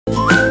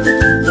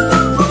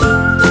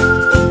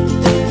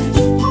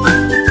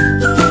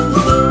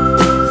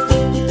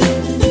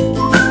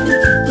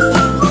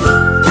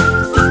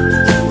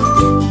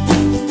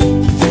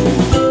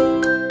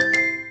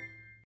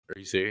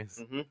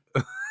serious?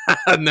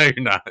 Mm-hmm. No,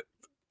 you're not.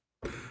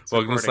 It's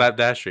Welcome recording.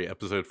 to Slapdashery,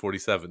 episode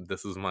 47.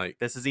 This is Mike.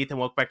 This is Ethan.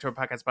 Welcome back to our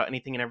podcast about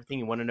anything and everything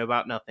you want to know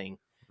about nothing.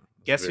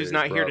 Guess who's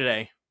Very not here abrupt.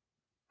 today?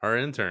 Our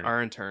intern.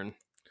 Our intern.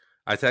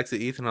 I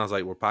texted Ethan. I was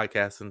like, we're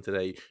podcasting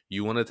today.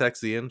 You want to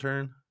text the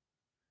intern?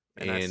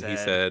 And he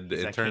said the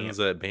he's at intern's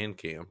camp. at band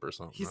camp or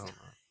something. I don't know.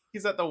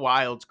 He's at the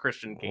Wilds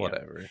Christian camp.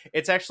 Whatever.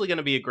 It's actually going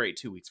to be a great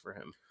 2 weeks for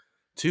him.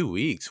 2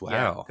 weeks?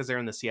 Wow. Because they're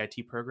in the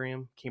CIT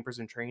program, Campers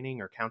in Training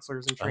or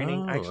Counselors in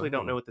Training. I actually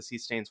don't know what the C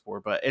stands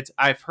for, but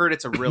I've heard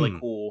it's a really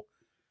cool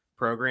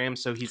program,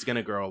 so he's going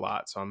to grow a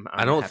lot. So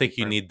I don't think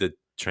you need to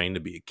train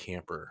to be a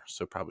camper,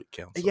 so probably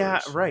counselors.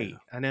 Yeah, right.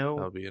 I know.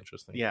 That would be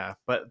interesting. Yeah,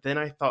 but then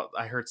I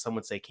heard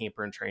someone say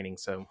camper in training,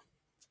 so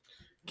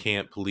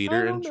camp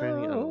leader in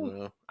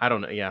training. I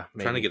don't know. Yeah,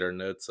 I'm trying to get our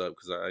notes up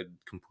because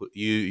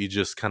you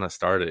just kind of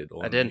started.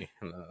 I did.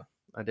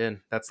 I did.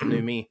 That's the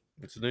new me.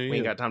 It's new. We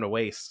ain't got time to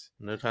waste.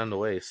 No time to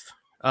waste.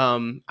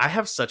 I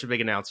have such a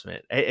big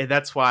announcement.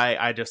 That's why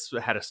I just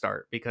had to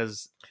start,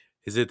 because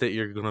is it that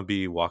you're gonna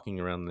be walking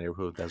around the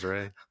neighborhood with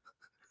Desiree?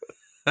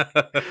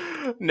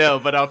 No,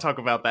 but I'll talk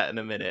about that in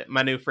a minute.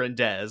 My new friend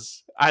Des.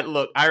 I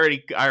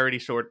already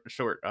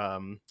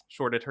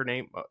shorted her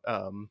name.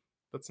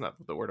 That's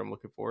not the word I'm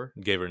looking for.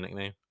 Gave her a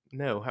nickname.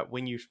 No,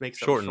 when you make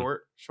something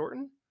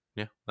shorten.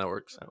 Yeah, that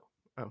works.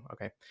 Oh,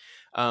 okay.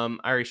 I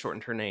already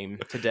shortened her name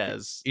to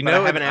Des. I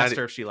haven't asked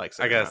her if she likes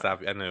it. I gotta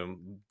stop. I know.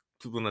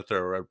 I'm gonna throw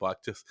a roadblock.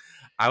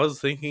 I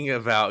was thinking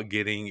about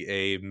getting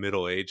a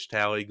middle-age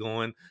tally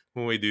going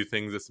when we do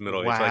things that's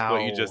middle age, like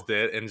what you just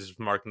did, and just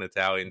marking a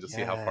tally and just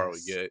see how far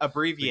we get.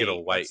 Abbreviate. Get a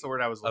white. That's the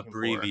word I was looking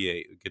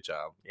abbreviate. for. Good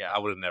job. Yeah, I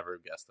would have never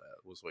guessed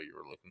that was what you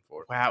were looking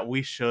for. Wow,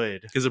 we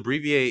should, because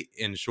abbreviate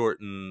and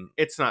shorten.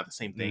 It's not the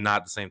same thing.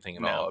 Not the same thing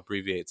at all.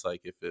 Abbreviate's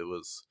like if it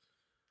was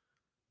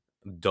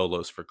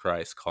Dolos for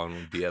Christ, calling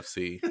them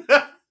DFC.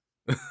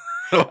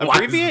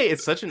 Abbreviate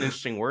is such an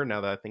interesting word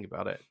now that I think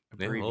about it.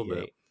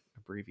 Abbreviate.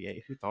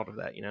 Abbreviate. Who thought of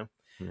that, you know?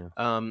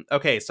 Yeah.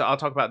 Okay, so I'll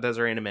talk about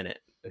Desiree in a minute.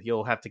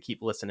 You'll have to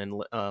keep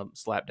listening,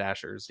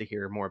 Slapdashers, to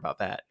hear more about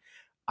that.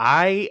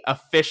 I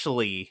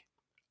officially...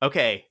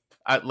 Okay,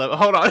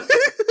 hold on.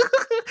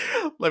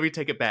 Let me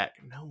take it back.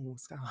 No,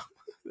 stop.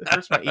 It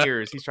hurts my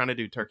ears. He's trying to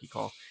do turkey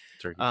call.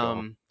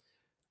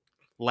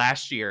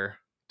 Last year,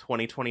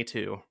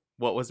 2022,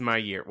 what was my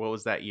year? What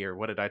was that year?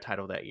 What did I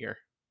title that year?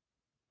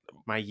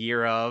 My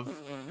year of...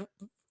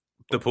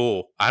 The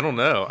pool. I don't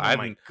know. Oh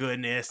my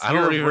goodness. I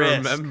don't even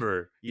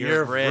remember.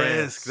 Year of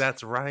risk.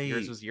 That's right.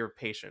 Yours was year of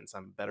patience.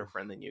 I'm a better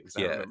friend than you because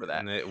I remember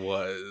that. And it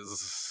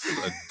was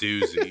a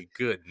doozy.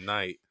 Good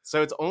night.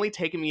 So it's only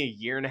taken me a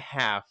year and a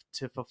half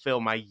to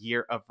fulfill my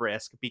year of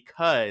risk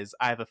because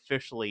I've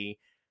officially,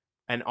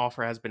 an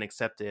offer has been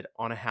accepted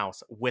on a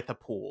house with a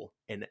pool.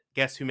 And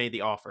guess who made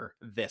the offer?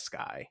 This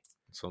guy.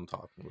 That's what I'm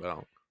talking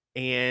about.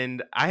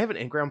 And I have an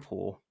in-ground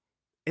pool.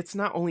 It's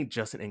not only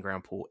just an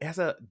in-ground pool. It has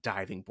a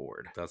diving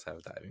board. It does have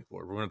a diving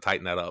board. We're going to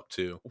tighten that up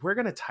too. We're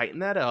going to tighten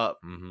that up.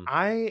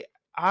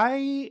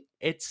 Mm-hmm.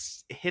 It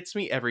hits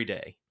me every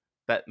day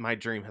that my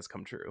dream has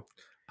come true.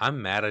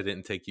 I'm mad I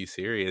didn't take you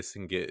serious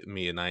and get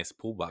me a nice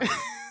pool body.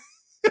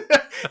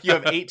 You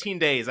have 18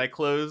 days. I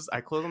close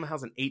on the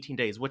house in 18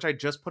 days, which I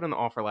just put in the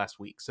offer last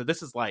week. So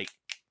this is like...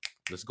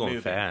 This is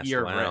going fast.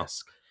 Year of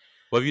risk.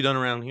 What have you done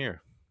around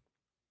here?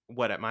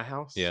 What, at my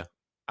house? Yeah.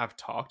 I've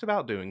talked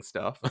about doing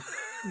stuff,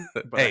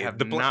 but hey, I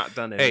have not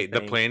done anything. Hey, the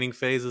planning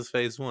phase is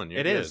phase one.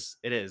 It is.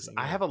 Yeah.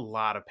 I have a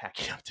lot of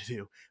packing up to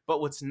do. But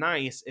what's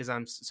nice is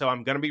I'm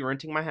going to be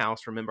renting my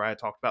house. Remember, I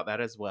talked about that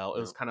as well. It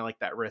was kind of like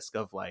that risk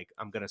of like,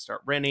 I'm going to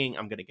start renting.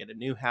 I'm going to get a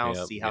new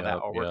house, see how that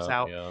all works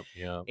out.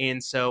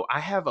 And so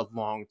I have a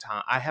long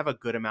time. I have a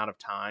good amount of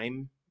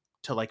time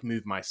to like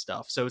move my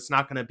stuff. So it's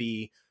not going to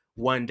be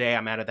one day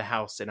I'm out of the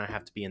house and I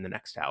have to be in the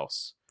next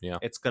house. Yeah.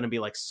 It's going to be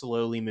like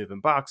slowly moving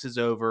boxes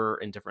over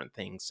and different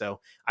things. So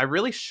I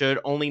really should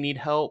only need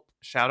help.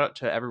 Shout out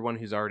to everyone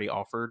who's already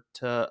offered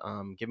to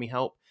give me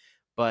help.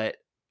 But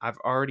I'm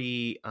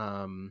already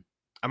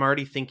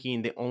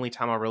thinking the only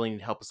time I really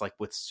need help is like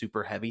with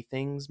super heavy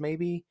things,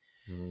 maybe.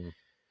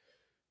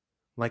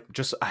 Like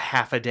just a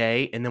half a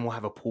day, and then we'll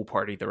have a pool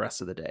party the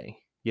rest of the day.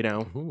 You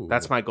know, Ooh.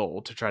 That's my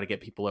goal, to try to get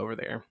people over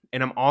there.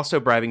 And I'm also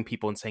bribing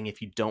people and saying,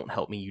 if you don't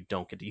help me, you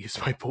don't get to use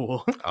my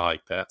pool. I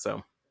like that.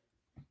 So,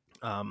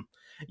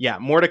 yeah,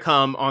 more to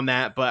come on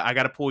that. But I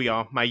got to pull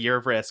y'all. My year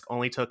of risk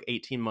only took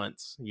 18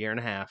 months, year and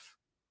a half.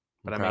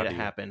 But I made it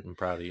happen. I'm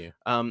proud of you.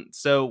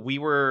 So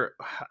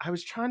I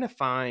was trying to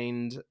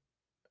find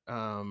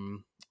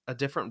a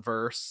different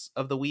verse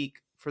of the week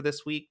for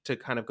this week to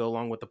kind of go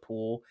along with the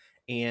pool.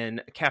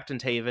 And Captain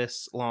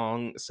Tavis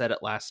Long said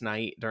it last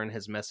night during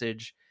his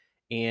message.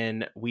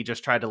 And we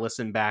just tried to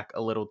listen back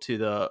a little to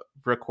the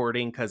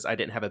recording because I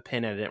didn't have a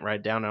pen and I didn't write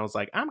it down. I was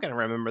like, I'm going to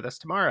remember this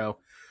tomorrow.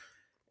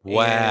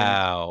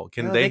 Wow.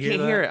 And, they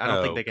can't hear it. I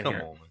don't think they can hear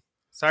it.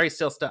 Sorry,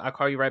 still stuck. I'll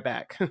call you right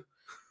back. That's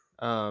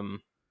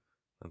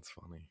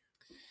funny.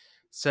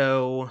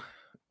 So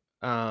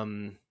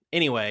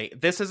Anyway,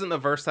 this isn't the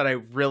verse that I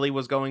really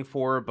was going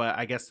for, but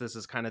I guess this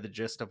is kind of the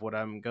gist of what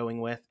I'm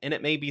going with. And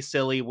it may be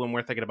silly when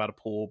we're thinking about a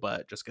pool,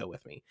 but just go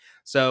with me.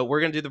 So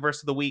we're going to do the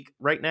verse of the week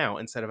right now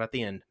instead of at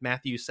the end.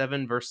 Matthew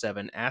 7, verse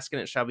 7. Ask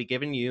and it shall be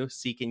given you.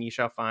 Seek and you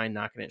shall find.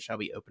 Knock and it shall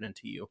be opened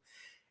unto you.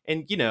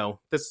 And,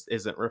 this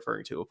isn't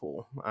referring to a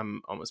pool.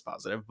 I'm almost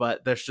positive.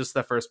 But there's just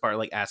the first part,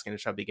 like, asking it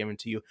shall be given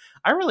to you.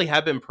 I really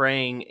have been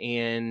praying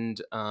and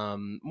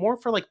more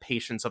for, like,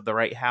 patience of the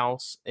right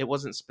house. It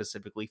wasn't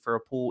specifically for a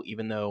pool,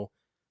 even though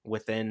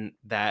within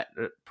that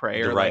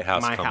prayer, The right like,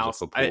 house my comes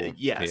house. with a pool.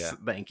 Yes,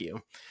 thank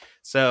you.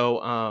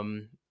 So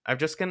I've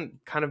just kind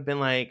of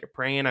been, like,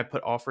 praying. I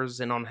put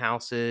offers in on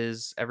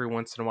houses every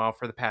once in a while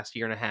for the past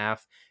year and a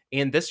half.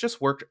 And this just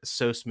worked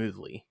so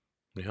smoothly.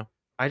 Yeah.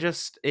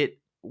 It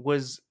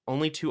was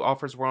only 2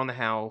 offers were on the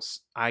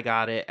house. I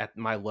got it at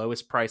my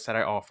lowest price that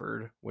I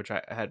offered, which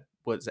I had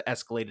was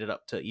escalated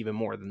up to even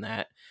more than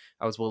that.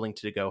 I was willing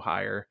to go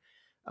higher.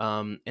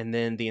 And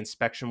then the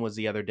inspection was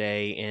the other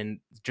day and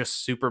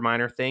just super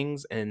minor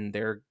things. And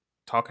they're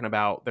talking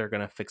about they're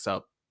going to fix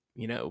up,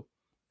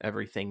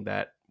 everything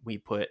that we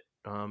put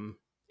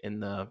in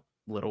the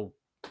little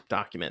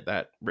document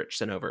that Rich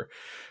sent over.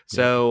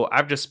 So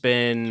I've just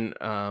been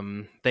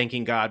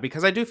thanking God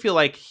because I do feel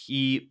like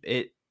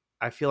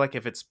I feel like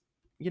if it's,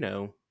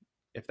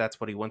 if that's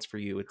what he wants for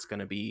you, it's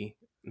going to be,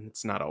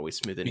 it's not always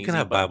smooth and You easy. can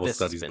have but Bible this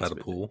has studies been by the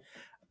smooth. pool.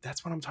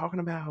 That's what I'm talking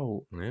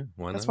about. Yeah,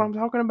 why That's not? what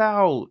I'm talking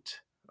about.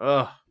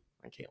 Ugh,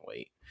 I can't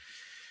wait.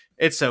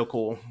 It's so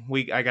cool.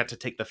 I got to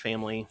take the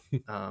family,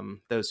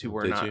 those who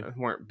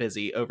weren't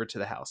busy, over to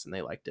the house, and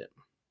they liked it.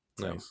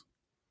 So. Nice.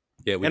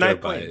 Yeah, we and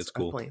drove by it. It's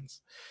cool.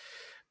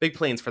 Big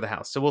plans for the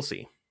house. So we'll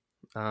see.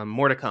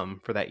 More to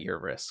come for that year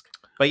of risk.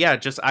 But yeah,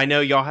 I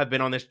know y'all have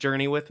been on this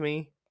journey with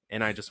me,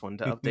 and I just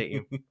wanted to update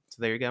you.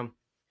 So there you go.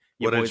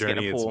 What a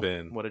journey it's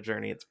been. What a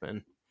journey it's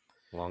been.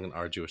 Long and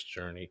arduous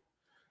journey.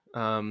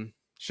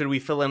 Should we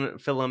fill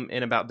him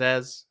in about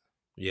Des?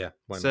 Yeah.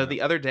 Why so not?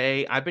 The other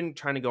day, I've been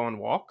trying to go on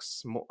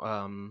walks,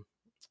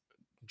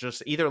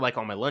 just either like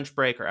on my lunch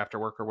break or after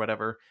work or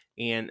whatever.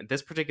 And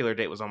this particular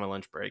date was on my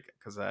lunch break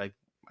because I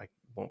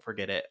won't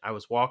forget it. I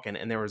was walking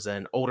and there was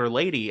an older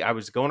lady. I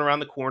was going around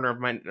the corner of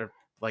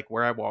like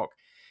where I walk,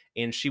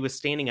 and she was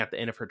standing at the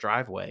end of her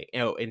driveway.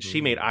 And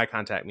she made eye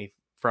contact with me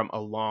from a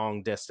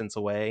long distance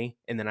away,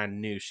 and then I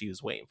knew she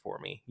was waiting for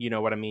me. You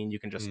know what I mean? You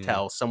can just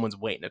tell someone's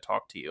waiting to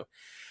talk to you.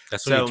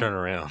 That's when you turn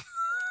around.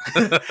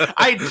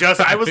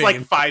 I was like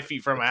 5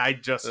 feet from her. I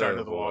just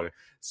started the walk.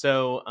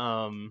 So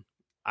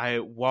I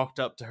walked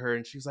up to her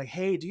and she was like,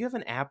 "Hey, do you have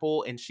an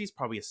apple?" And she's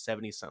probably a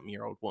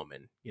 70-something-year-old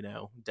woman,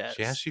 Des.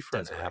 She asked you for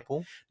an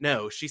apple?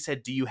 No, she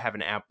said, "Do you have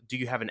an app? Do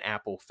you have an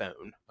Apple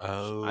phone?"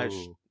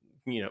 Oh.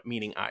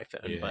 Meaning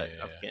iPhone, but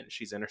again,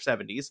 she's in her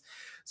 70s.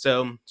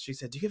 So she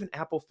said, "Do you have an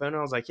Apple phone?" And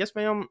I was like, "Yes,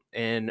 ma'am."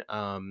 And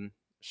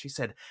she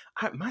said,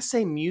 "My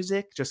same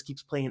music just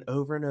keeps playing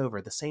over and over.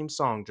 The same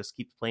song just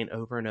keeps playing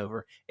over and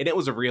over." And it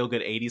was a real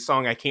good 80s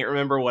song. I can't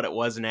remember what it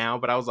was now,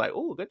 but I was like,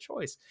 "Oh, good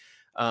choice."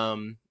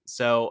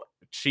 So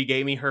she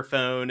gave me her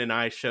phone and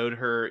I showed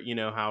her,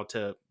 how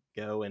to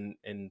go and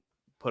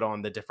put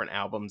on the different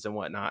albums and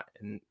whatnot.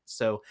 And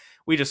so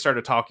we just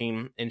started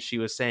talking, and she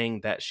was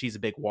saying that she's a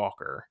big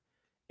walker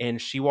and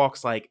she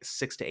walks like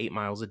 6 to 8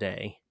 miles a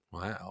day.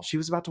 Wow. She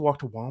was about to walk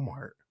to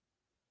Walmart.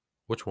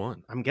 Which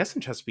one? I'm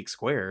guessing Chesapeake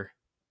Square.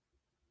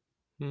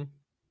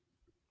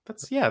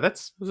 That's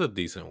it was a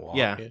decent walk.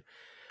 Yeah.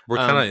 We're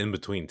kind of in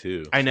between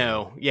too. I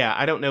know. Yeah.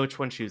 I don't know which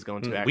one she was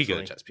going to actually. We go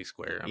to Chesapeake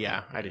Square.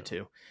 I did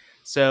too.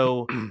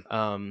 So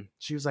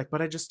she was like,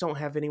 "But I just don't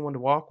have anyone to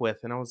walk with."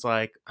 And I was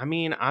like, "I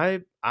mean,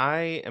 I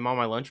am on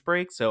my lunch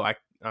break, so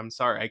I'm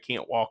sorry I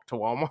can't walk to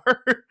Walmart."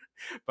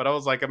 But I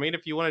was like, "I mean,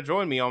 if you want to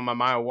join me on my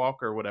mile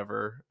walk or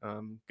whatever,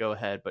 go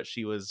ahead." But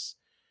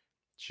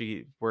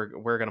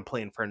we're gonna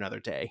plan for another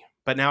day.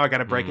 But now I got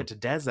to break it to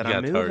Des that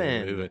I'm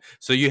moving.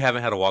 So you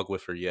haven't had a walk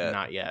with her yet?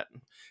 Not yet.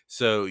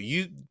 So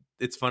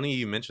it's funny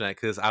you mentioned that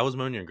because I was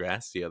mowing your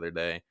grass the other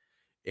day,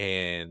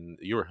 and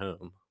you were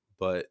home,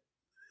 but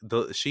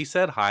she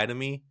said hi to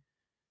me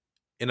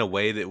in a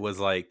way that was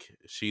like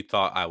she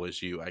thought I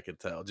was you. I could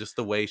tell just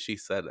the way she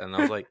said it. And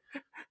I was like,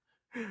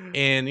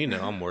 and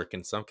I'm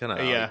working, so I'm kind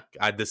of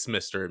I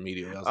dismissed her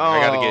immediately. I was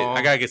like,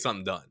 I gotta get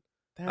something done.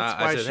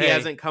 That's why she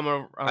hasn't come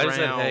around. I just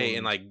said hey,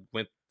 and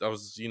went. I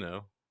was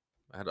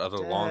I had other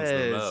lawns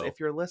to mow. If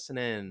you're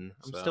listening,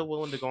 I'm still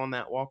willing to go on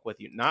that walk with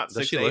you. Not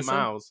 6 to 8 listen?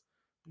 miles.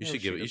 You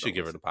should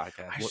give her the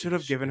podcast. I should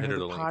have given her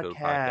the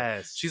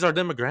podcast. She's our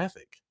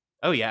demographic.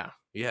 Oh yeah.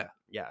 Yeah.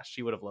 Yeah,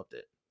 she would have loved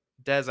it.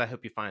 Des, I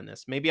hope you find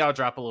this. Maybe I'll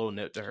drop a little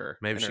note to her.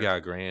 Maybe she got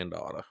a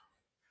granddaughter.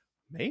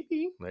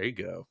 Maybe. There you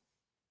go.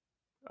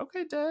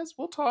 Okay, Des,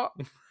 we'll talk.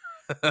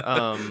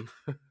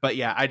 But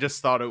yeah, I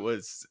just thought that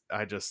was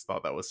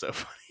so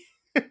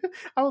funny.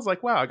 I was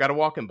like, wow, I got a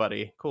walking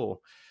buddy.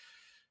 Cool.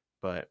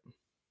 But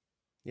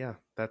yeah,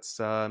 that's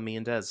me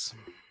and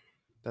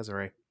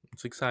Desiree.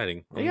 It's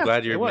exciting. I'm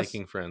glad you're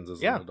making friends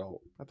as an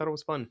adult. I thought it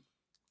was fun.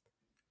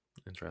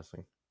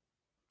 Interesting.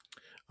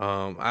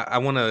 I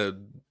want to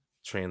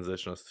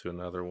transition us to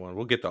another one.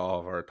 We'll get to all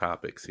of our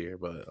topics here,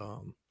 but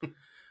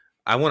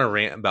I want to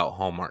rant about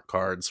Hallmark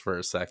cards for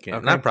a second. Okay.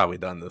 And I've probably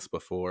done this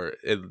before,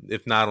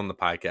 if not on the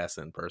podcast,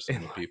 in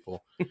person with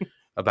people,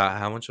 about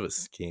how much of a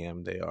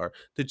scam they are.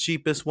 The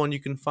cheapest one you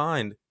can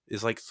find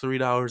is like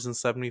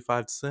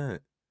 $3.75.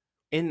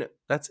 And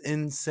that's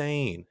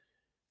insane.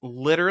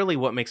 Literally,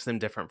 what makes them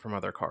different from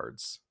other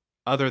cards,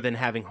 other than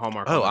having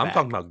Hallmark on the I'm back?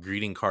 talking about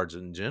greeting cards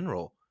in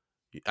general.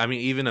 I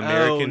mean, even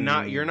American.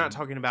 You're not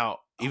talking about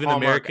even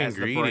Hallmark American as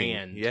greeting. The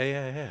brand.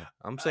 Yeah.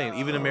 I'm saying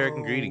even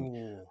American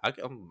greeting.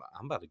 I'm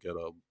about to go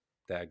to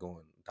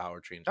daggone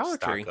Dollar Tree and just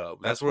stock up.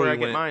 That's where I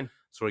get mine.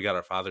 So we got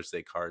our Father's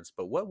Day cards.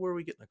 But what were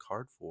we getting a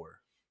card for?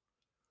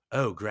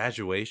 Oh,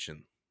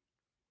 graduation.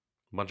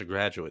 A bunch of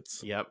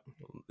graduates. Yep.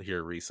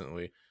 Here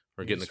recently,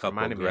 we're getting a couple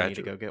of I need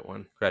to go get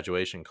one.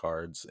 Graduation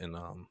cards, and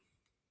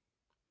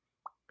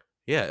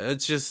yeah,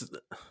 it's just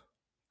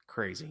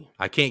crazy.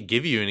 I can't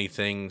give you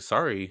anything.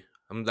 Sorry.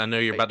 I know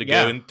you're about to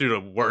go in through the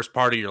worst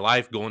part of your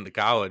life going to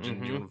college,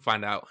 and you're going to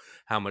find out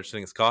how much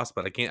things cost,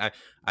 but I can't.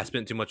 I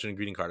spent too much on a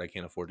greeting card. I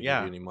can't afford to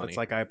give you any money. It's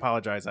like, I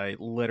apologize. I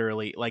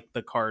literally, like,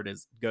 the card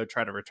is go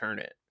try to return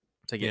it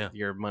to get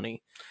your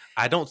money.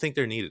 I don't think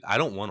they're needed. I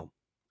don't want them.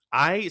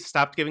 I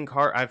stopped giving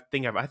card. I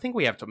think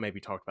we have to maybe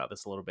talk about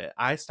this a little bit.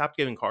 I stopped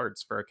giving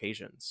cards for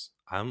occasions.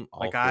 I'm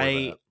all for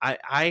that.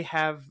 I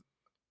have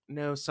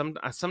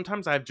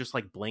sometimes I have just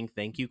like blank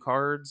thank you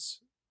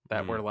cards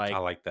that were like, I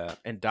like that,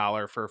 and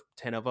 $1 for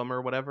 10 of them or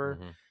whatever.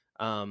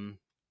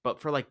 But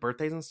for like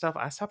birthdays and stuff,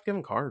 I stopped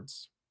giving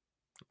cards.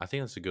 I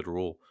think that's a good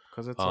rule,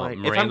 because it's like,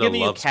 if I'm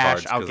giving you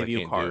cash, I'll give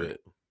you a card.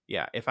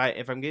 Yeah, if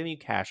I'm giving you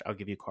cash, I'll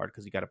give you a card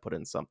because you got to put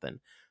in something.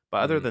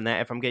 But other than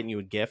that, if I'm getting you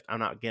a gift, I'm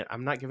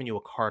not giving you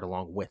a card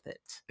along with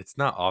it. It's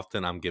not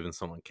often I'm giving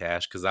someone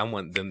cash because I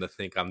want them to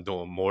think I'm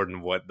doing more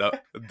than what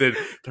they're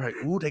like.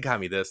 Ooh, they got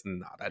me this.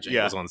 No, that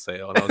jam was on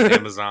sale. That was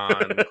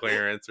Amazon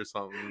clearance or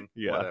something.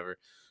 Whatever.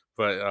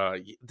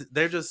 But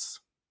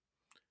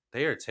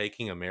they are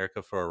taking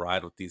America for a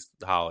ride with these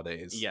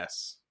holidays.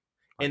 Yes.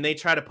 And they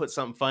try to put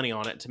something funny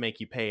on it to make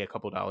you pay a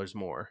couple dollars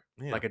more,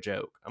 like a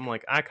joke. I'm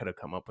like, I could have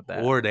come up with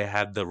that. Or they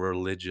have the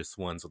religious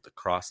ones with the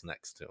cross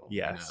next to them.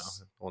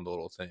 Yes. On the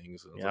little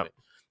things. Like,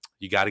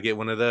 you got to get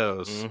one of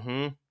those.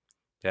 They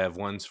have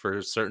ones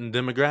for certain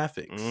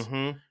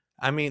demographics.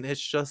 I mean,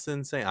 it's just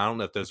insane. I don't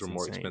know if those were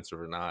more expensive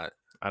or not.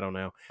 I don't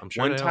know. I'm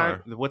sure they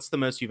are. What's the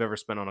most you've ever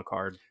spent on a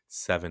card?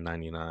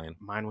 $7.99.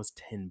 Mine was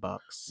 $10.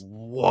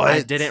 What?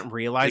 I didn't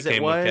realize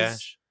it was. With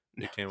cash?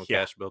 It came with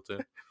cash built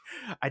in.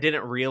 I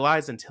didn't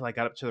realize until I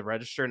got up to the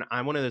register, and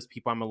I'm one of those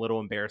people. I'm a little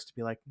embarrassed to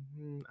be like,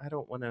 I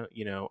don't want to,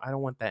 I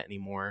don't want that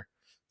anymore.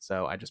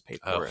 So I just paid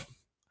for it.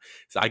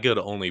 So I go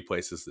to only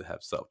places that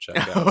have self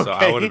checkout. So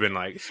I would have been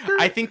like,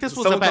 I think this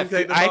was up at.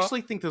 I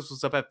actually think this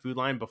was up at Food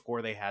Line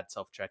before they had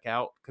self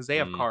checkout, because they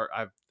have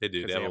They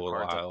do. They have a little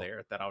cards aisle up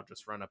there that I'll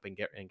just run up and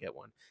get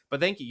one. But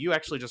thank you. You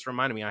actually just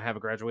reminded me. I have a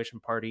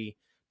graduation party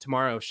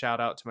tomorrow. Shout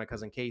out to my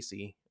cousin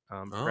Casey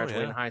for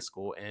graduating high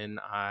school, and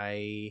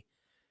I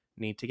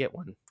need to get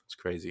one. It's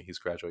crazy. He's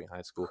graduating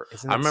high school.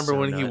 I remember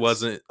when he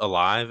wasn't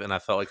alive, and I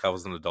felt like I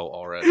was an adult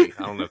already.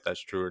 I don't know if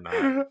that's true or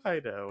not. I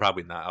know.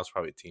 Probably not. I was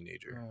probably a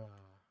teenager.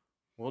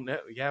 Well, no,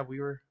 yeah, we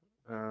were.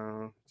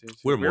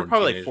 We were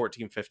probably like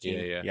 14,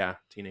 15. Yeah,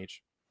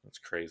 teenage. That's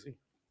crazy.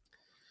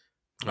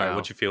 All right,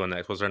 what you feeling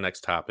next? What's our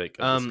next topic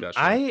of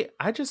discussion?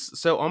 I just,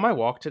 so on my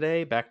walk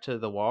today, back to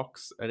the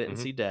walks, I didn't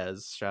see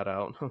Dez. Shout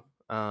out.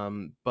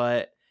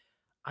 But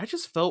I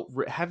just felt.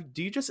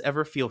 Do you just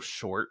ever feel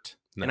short?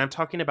 No. And I'm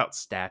talking about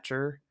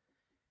stature.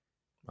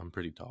 I'm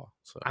pretty tall,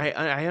 so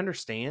I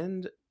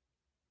understand.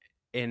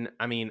 And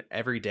I mean,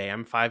 every day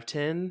I'm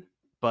 5'10",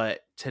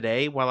 but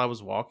today while I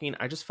was walking,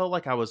 I just felt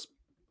like I was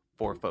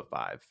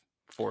 4'5",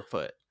 4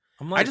 foot.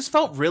 I just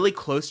felt really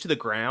close to the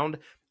ground.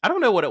 I don't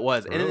know what it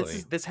was, really?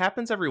 And this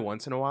happens every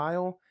once in a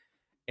while,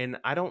 and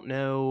I don't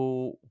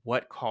know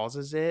what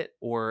causes it,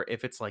 or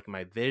if it's like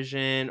my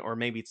vision, or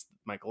maybe it's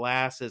my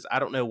glasses. I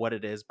don't know what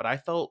it is, but I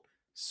felt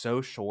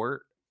so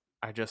short.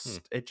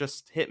 It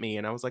just hit me,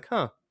 and I was like,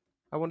 huh.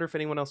 I wonder if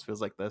anyone else feels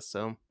like this.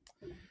 So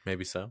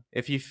maybe so.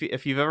 If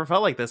you've ever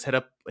felt like this, hit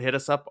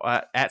us up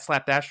at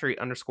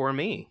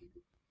 @slapdashery_me.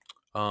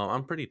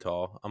 I'm pretty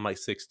tall. I'm like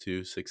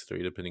 6'2",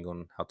 6'3", depending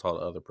on how tall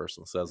the other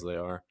person says they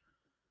are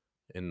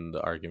in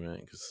the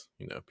argument, because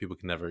people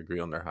can never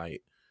agree on their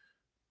height.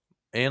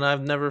 And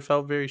I've never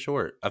felt very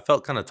short. I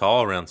felt kind of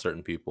tall around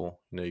certain people.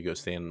 You go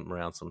stand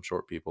around some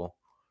short people.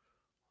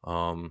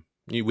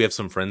 We have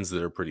some friends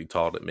that are pretty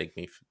tall that make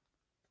me.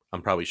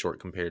 I'm probably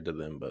short compared to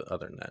them, but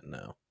other than that,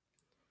 no.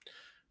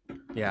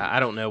 Yeah, I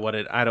don't know what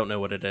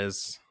it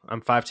is.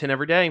 I'm 5'10"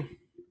 every day,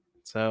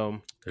 so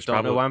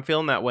don't know why I'm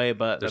feeling that way,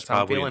 but that's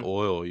how I'm feeling. There's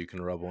probably an oil you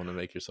can rub on to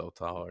make yourself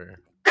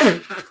taller.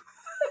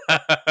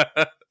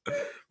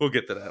 We'll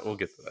get to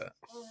that.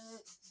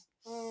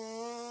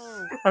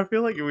 I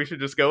feel like we should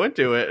just go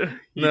into it.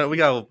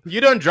 You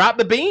don't drop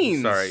the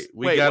beans. Sorry,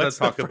 we gotta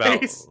talk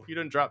about. You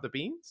don't drop the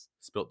beans.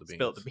 Spilt the beans.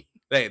 Spilt the beans.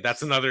 Hey,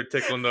 that's another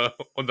tick on the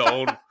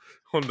old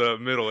on the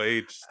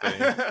middle-aged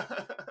thing.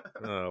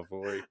 Oh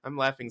boy, I'm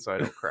laughing so I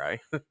don't cry.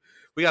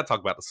 We gotta talk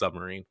about the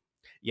submarine.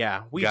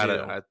 Yeah, we Gotta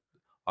do.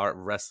 our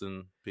rest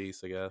in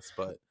peace, I guess.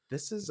 But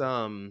This is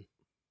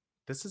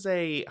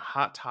a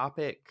hot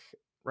topic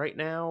right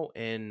now,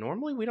 and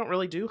normally we don't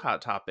really do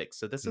hot topics,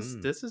 so this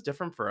is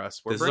different for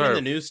us. We're bringing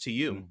the news to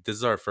you. This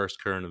is our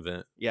first current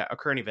event. Yeah, a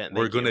current event.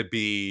 We're gonna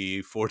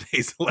be 4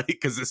 days late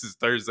because this is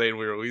Thursday and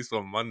we release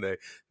on Monday.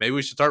 Maybe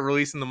we should start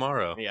releasing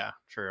tomorrow. Yeah,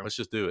 true. Let's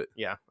just do it.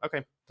 Yeah,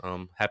 okay.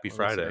 Happy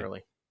Friday.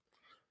 Early.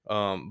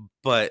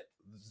 But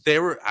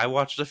I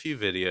watched a few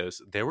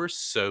videos. There were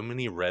so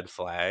many red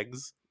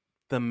flags.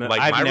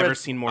 I've never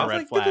seen more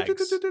red flags.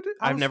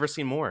 I've never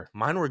seen more.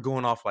 Mine were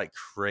going off like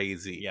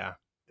crazy. Yeah.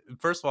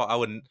 First of all,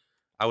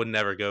 I would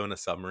never go in a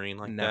submarine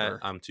like that.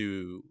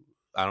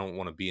 I don't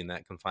want to be in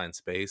that confined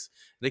space.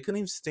 They couldn't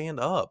even stand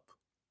up.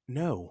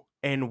 No.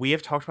 And we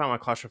have talked about my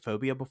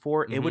claustrophobia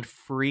before. It would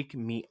freak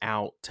me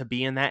out to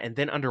be in that, and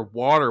then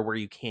underwater where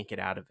you can't get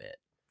out of it.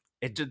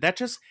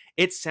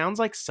 It sounds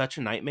like such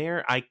a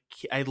nightmare. I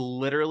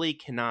literally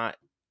cannot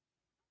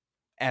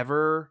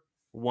ever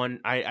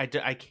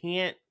I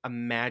can't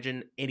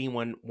imagine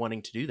anyone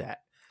wanting to do that.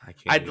 I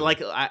can't.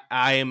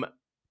 I am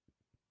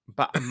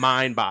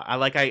mind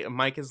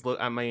Mike is.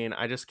 I mean,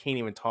 I just can't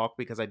even talk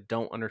because I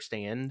don't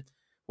understand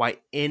why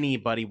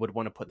anybody would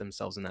want to put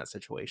themselves in that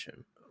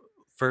situation.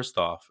 First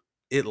off,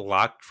 it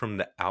locked from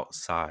the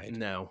outside.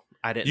 No,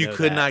 I didn't. You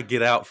could not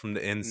get out from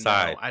the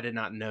inside. No, I did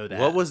not know that.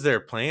 What was their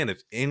plan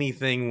if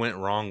anything went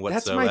wrong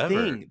whatsoever? That's my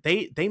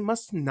thing. They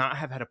must not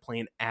have had a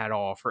plan at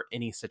all for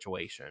any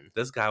situation.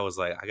 This guy was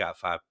like, I got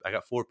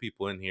 4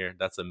 people in here.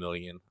 That's $1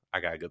 million. I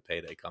got a good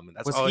payday coming.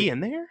 Was he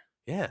in there?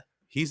 Yeah.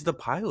 He's the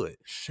pilot.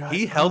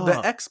 He held the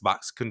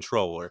Xbox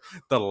controller,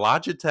 the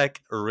Logitech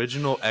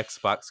original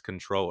Xbox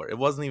controller. It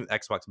wasn't even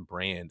Xbox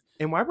brand.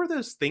 And why were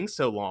those things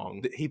so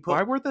long?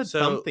 Why were the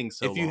dumb things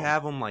so long? If you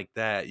have them like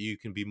that, you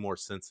can be more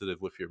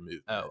sensitive with your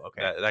movement. Oh,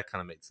 okay. That kind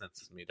of made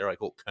sense to me. They're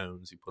like little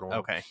cones you put on.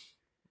 Okay.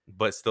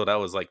 But still, that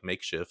was like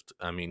makeshift.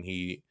 I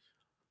mean,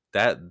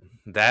 that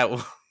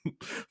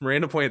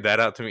Miranda pointed that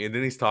out to me, and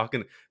then he's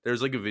talking.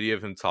 There's like a video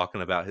of him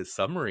talking about his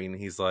submarine.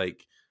 He's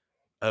like,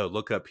 oh,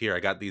 look up here. I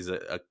got these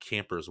a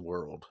Camper's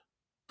World.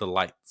 The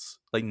lights.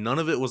 Like, none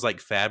of it was, like,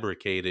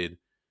 fabricated.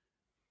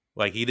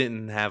 Like, he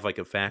didn't have, like,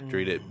 a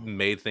factory that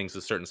made things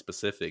to certain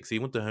specifics. He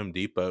went to Home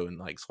Depot and,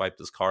 like, swiped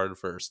his card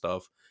for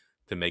stuff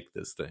to make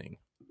this thing.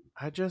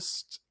 And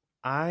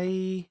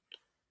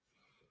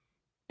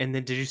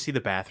then did you see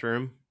the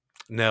bathroom?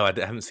 No, I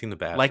haven't seen the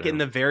bathroom. Like in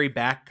the very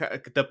back,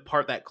 the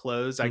part that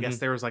closed, I guess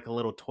there was like a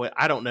little toilet.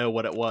 I don't know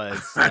what it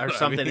was or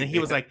something. And he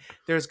was like,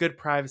 there's good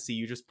privacy.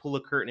 You just pull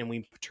a curtain and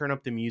we turn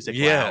up the music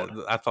loud.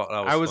 I thought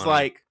that was I was funny.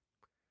 like,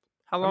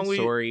 how long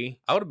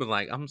sorry. I would have been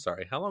like, I'm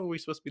sorry. How long are we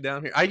supposed to be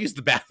down here? I used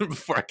the bathroom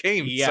before I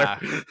came. Yeah.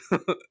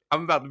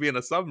 I'm about to be in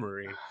a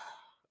submarine.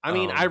 I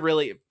mean, I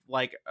really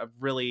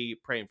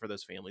praying for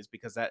those families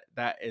because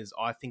that is,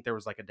 I think there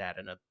was like a dad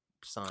and a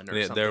son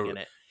or something in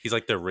it. He's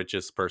like the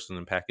richest person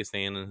in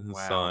Pakistan, and his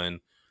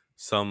son,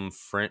 some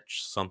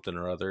French something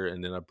or other,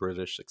 and then a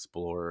British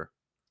explorer.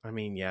 I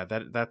mean, yeah,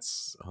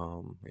 that's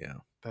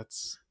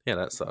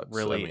that sucks.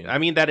 Really, I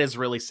mean, that is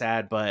really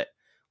sad. But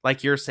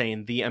like you're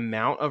saying, the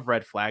amount of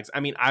red flags. I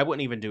mean, I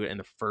wouldn't even do it in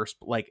the first.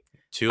 Like,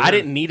 I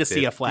didn't need to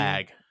see a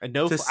flag. I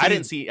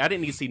didn't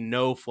need to see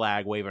no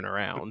flag waving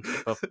around.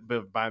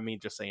 but by me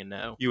just saying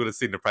no, you would have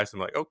seen the price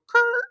and like, oh,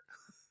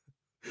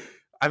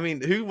 I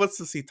mean, who wants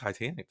to see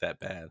Titanic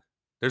that bad?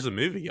 There's a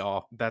movie,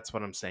 y'all. That's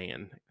what I'm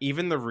saying.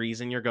 Even the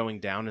reason you're going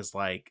down is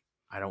like,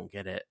 I don't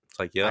get it. It's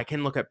like, yeah, I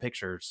can look at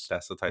pictures.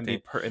 That's the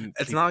Titanic.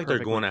 It's not like they're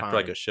going after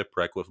like a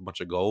shipwreck with a bunch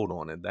of gold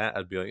on it. That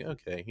I'd be like,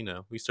 okay, you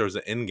know, we there was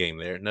an end game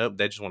there. Nope,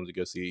 they just wanted to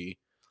go see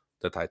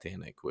the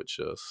Titanic, which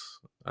is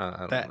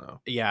I don't know.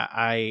 Yeah,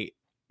 I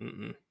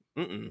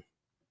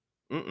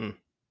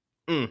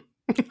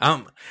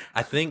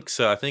I think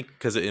so. I think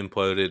because it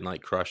imploded and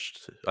like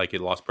crushed, like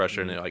it lost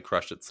pressure and it like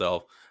crushed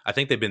itself. I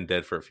think they've been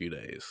dead for a few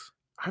days.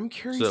 I'm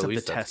curious of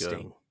the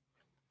testing.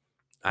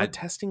 What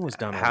testing was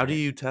done? How do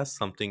you test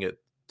something at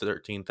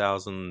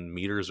 13,000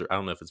 meters? Or I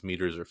don't know if it's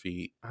meters or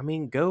feet. I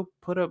mean, go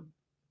put a.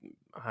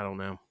 I don't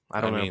know.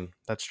 I don't know.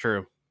 That's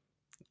true.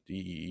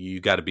 You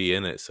got to be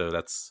in it. So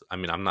that's. I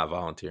mean, I'm not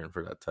volunteering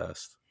for that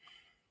test.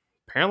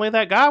 Apparently,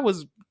 that guy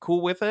was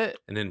cool with it.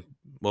 And then,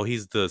 well,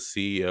 he's the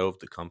CEO of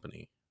the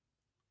company.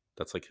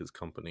 That's like his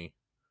company.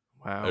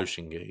 Wow.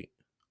 Ocean Gate.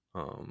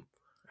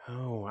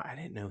 Oh, I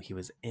didn't know he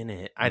was in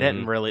it. That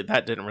didn't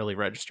really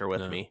register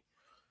with me.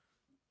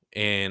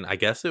 And I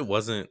guess it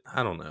wasn't,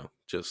 I don't know,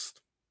 just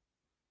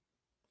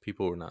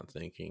people were not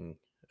thinking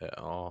at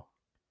all.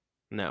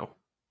 No.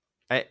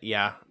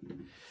 Yeah.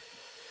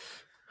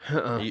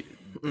 Could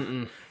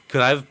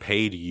I have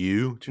paid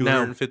you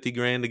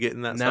 $250,000 to get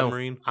in that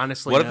submarine?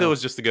 Honestly, what if it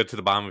was just to go to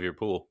the bottom of your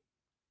pool?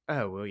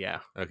 Oh, well, yeah.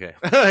 Okay.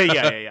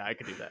 yeah, I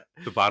could do that.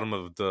 The bottom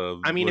of the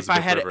I mean, Elizabeth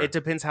if I had River. It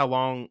depends how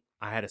long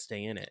I had to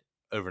stay in it.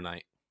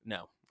 Overnight.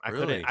 No, I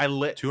Really?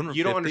 couldn't.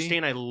 You don't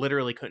understand. I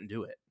literally couldn't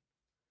do it.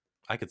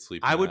 I could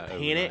sleep. I would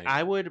panic.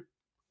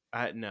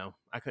 No,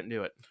 I couldn't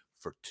do it.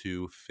 for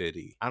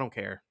 $250. I don't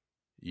care.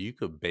 You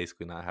could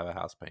basically not have a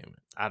house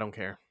payment. I don't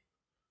care.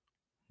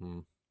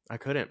 I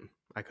couldn't.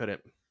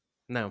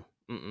 No.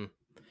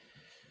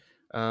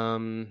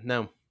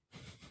 No.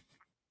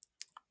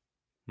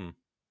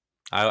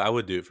 I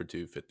would do it for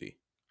 $250.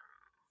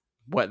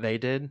 What they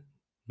did?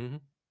 Mm-hmm.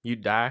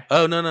 You'd die?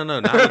 Oh, no,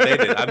 not what they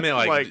did. I mean,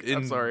 like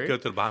I'm sorry. go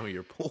to the bottom of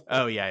your pool.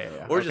 Oh,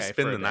 yeah. Or just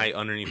spend the night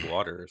underneath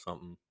water or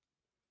something.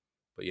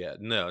 But yeah,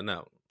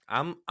 no.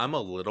 I'm a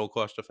little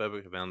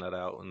claustrophobic. I found that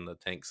out in the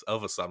tanks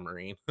of a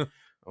submarine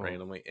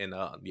randomly. And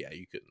yeah,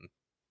 you couldn't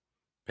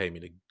pay me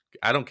to.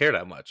 I don't care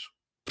that much.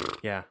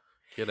 Yeah.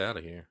 Get out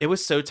of here. It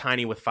was so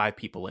tiny with 5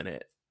 people in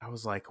it. I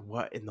was like,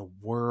 what in the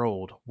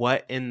world?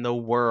 What in the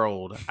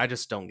world? I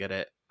just don't get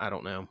it. I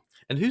don't know.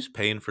 And who's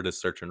paying for this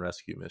search and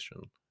rescue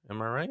mission?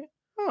 Am I right?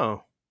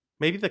 Oh,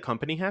 maybe the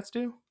company has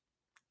to?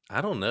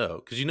 I don't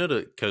know. Because you know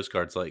the Coast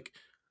Guard's like,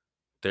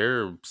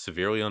 they're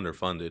severely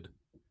underfunded.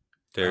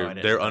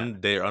 They're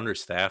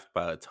understaffed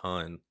by a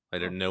ton.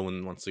 Like no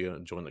one wants to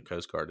join the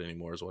Coast Guard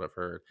anymore, is what I've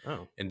heard.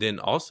 Oh. And then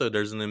also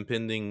there's an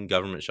impending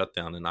government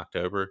shutdown in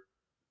October.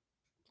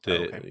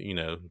 That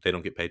they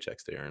don't get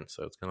paychecks there, and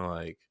so it's kind of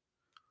like,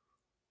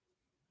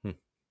 I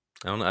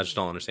don't know. I just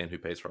don't understand who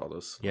pays for all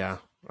this. Yeah,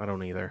 I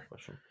don't either.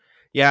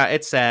 Yeah,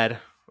 it's sad.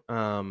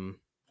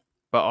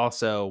 But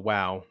also,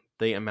 wow,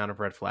 the amount of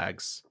red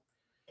flags.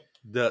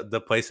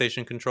 The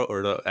PlayStation control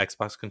or the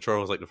Xbox controller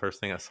was like the first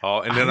thing I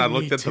saw, and then I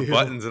looked at the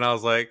buttons and I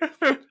was like,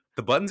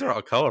 the buttons are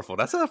all colorful.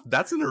 That's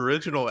an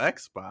original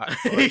Xbox.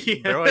 Like, yeah.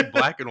 They're like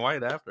black and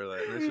white after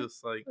that. And it's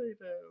just like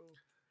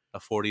a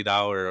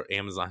 $40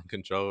 Amazon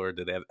controller.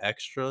 Did they have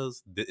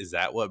extras? Is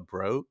that what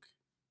broke?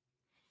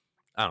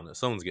 I don't know.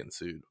 Someone's getting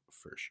sued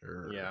for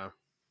sure. Yeah.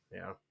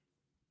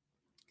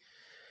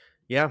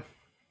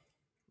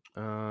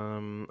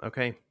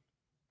 Okay.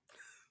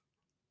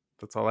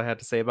 That's all I had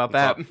to say about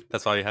that.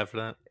 That's all you have for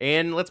that?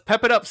 And let's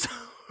pep it up.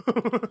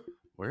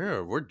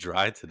 We're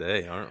dry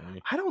today, aren't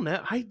we? I don't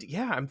know.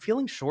 I'm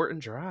feeling short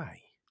and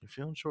dry. You're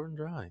feeling short and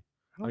dry.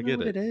 I get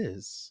what it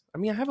is. I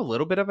mean, I have a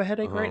little bit of a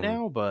headache right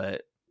now,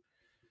 but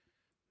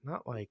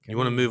not like. You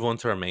want to move on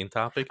to our main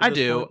topic? I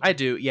do.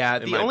 Yeah.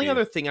 The only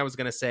other thing I was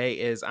gonna say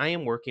is I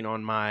am working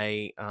on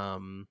my not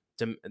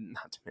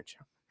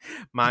dementia,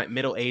 my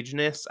middle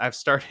agedness. I've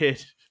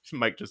started.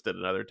 Mike just did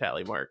another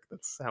tally mark.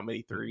 That's how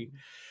many? 3.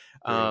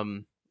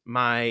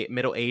 My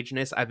middle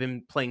agedness. I've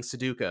been playing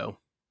Sudoku,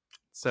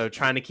 so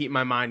trying to keep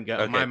my mind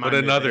going. Okay, put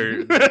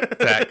another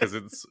that because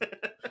it's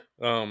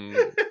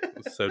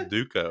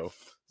Sudoku.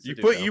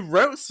 You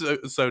wrote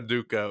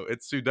Sudoku.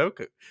 It's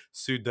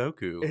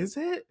Sudoku. Is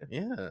it?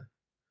 Yeah.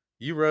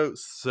 You wrote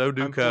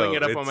Sudoku. I'm pulling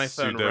it up on my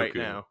phone right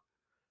now.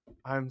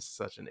 I'm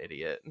such an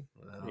idiot.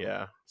 Wow.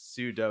 Yeah,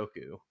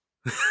 Sudoku.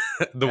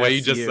 The way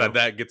you just said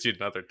that gets you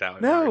another tally.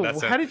 No,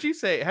 how do you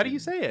say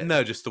it?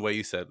 No, just the way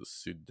you said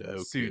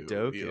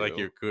Sudoku. Like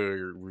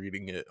you're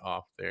reading it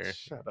off there.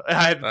 Shut up.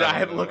 I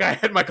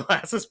had my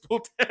glasses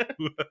pulled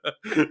down.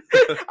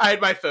 I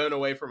had my phone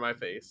away from my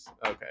face.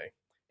 Okay.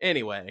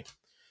 Anyway,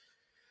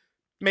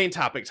 main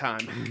topic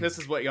time. This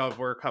is what y'all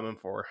were coming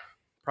for.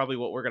 Probably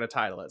what we're going to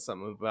title it.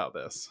 Something about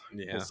this.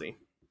 Yeah. We'll see.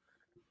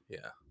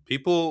 Yeah.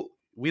 People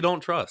we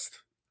don't trust.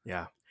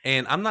 Yeah.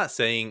 And I'm not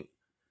saying...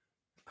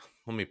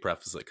 Let me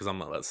preface it because I'm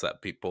going to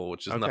upset people,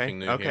 which is nothing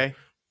new here.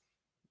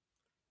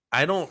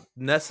 I don't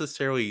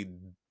necessarily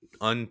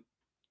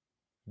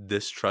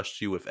distrust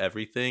you with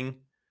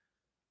everything,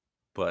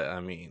 but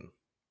I mean...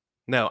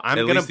 No, I'm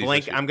going to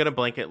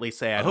blanketly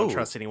say I don't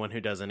trust anyone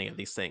who does any of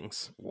these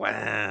things.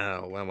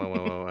 Wow.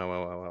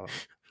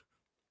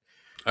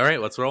 All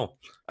right, let's roll.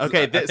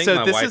 Okay, I think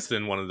my wife's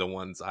in one of the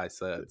ones I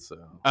said. So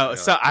I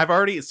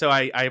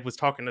was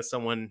talking to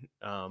someone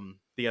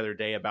the other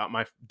day about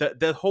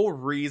the whole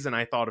reason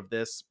I thought of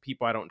this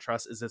people I don't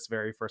trust is this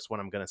very first one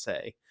I'm gonna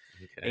say.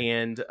 Okay.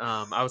 And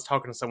I was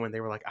talking to someone, they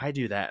were like, I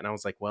do that, and I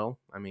was like, well,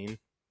 I mean,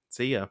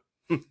 see ya.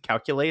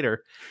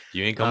 Calculator.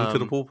 You ain't coming to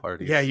the pool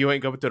party. Yeah, you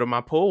ain't going to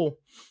my pool.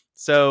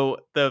 So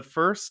the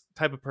first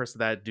type of person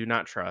that I do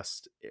not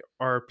trust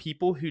are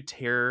people who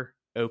tear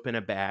open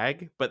a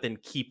bag but then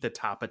keep the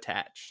top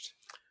attached.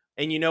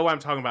 And you know what I'm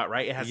talking about,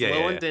 right? It has a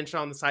little indentation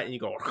on the side and you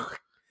go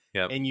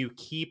and you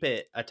keep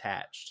it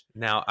attached.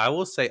 Now I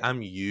will say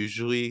I'm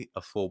usually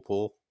a full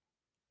pull,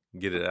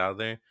 get it out of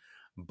there,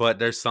 but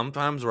there's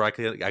sometimes where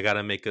I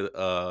gotta make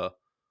a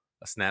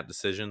snap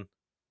decision,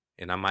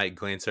 and I might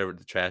glance over at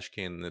the trash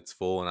can and it's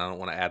full and I don't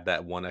want to add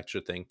that one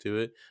extra thing to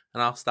it,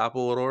 and I'll stop a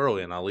little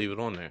early and I'll leave it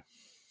on there.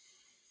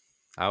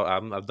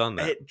 I've done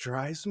that. It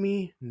drives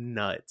me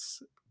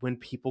nuts when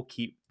people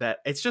keep that.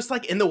 It's just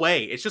like in the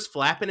way. It's just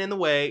flapping in the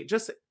way.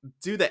 Just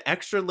do the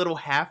extra little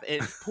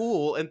half-inch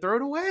pull and throw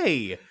it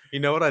away. You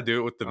know what I do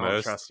it with the most? I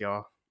don't trust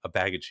y'all. A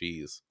bag of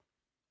cheese.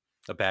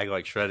 A bag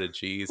like shredded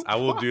cheese. I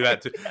will do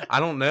that too. I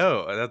don't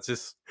know. That's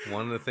just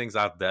one of the things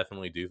I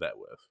definitely do that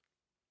with.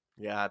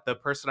 Yeah, the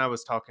person I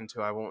was talking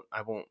to, I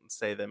won't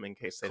say them in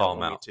case they don't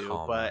want me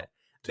to, but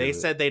they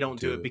said they don't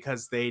do it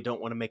because they don't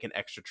want to make an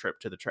extra trip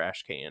to the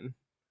trash can.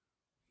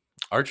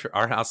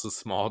 Our house is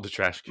small. The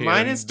trash can.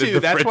 Mine is the too.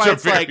 That's why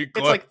it's like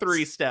close.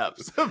 3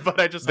 steps. But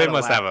I just they had to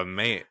must laugh. have a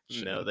mansion.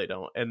 No, they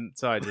don't. And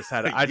so I just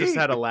had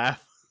to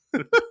laugh.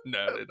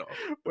 No, they don't.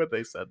 When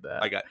they said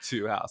that. I got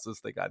 2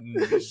 houses. They got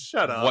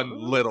Shut up.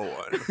 one little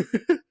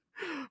one.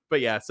 But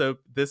yeah, so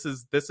this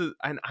is,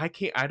 and I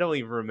don't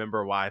even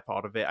remember why I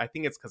thought of it. I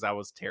think it's because I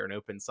was tearing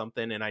open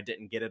something and I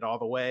didn't get it all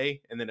the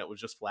way, and then it was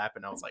just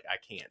flapping. I was like, I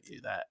can't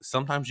do that.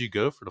 Sometimes you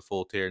go for the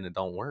full tear and it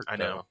don't work. I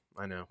know.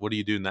 What do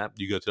you do in that?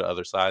 You go to the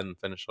other side and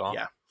finish it off?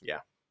 Yeah.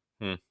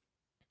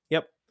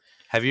 Yep.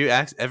 Have you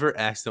ever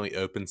accidentally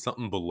opened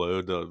something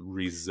below the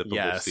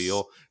rezippable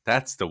seal?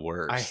 That's the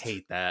worst. I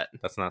hate that.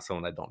 That's not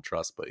someone I don't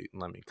trust, but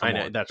let me I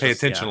know, on. Pay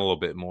attention a little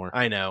bit more.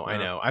 I know.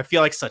 I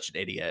feel like such an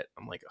idiot.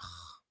 I'm like, ugh.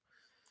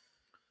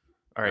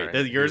 All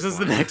right, yours is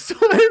the next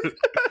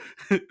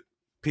one.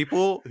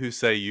 People who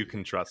say you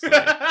can trust me.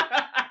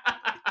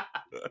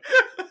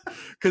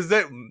 Because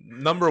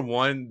number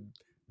one,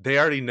 they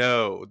already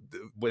know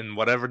when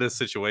whatever this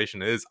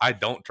situation is, I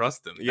don't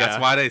trust them. Yeah.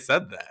 That's why they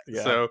said that.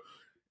 Yeah. So,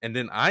 and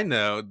then I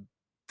know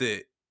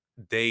that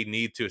they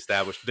need to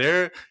establish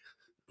they're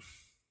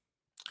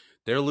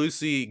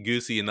loosey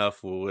goosey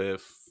enough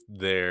with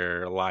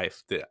their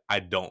life that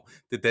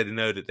they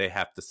know that they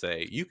have to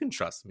say you can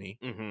trust me.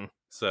 Mm-hmm.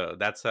 So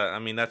that's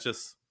that's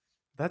just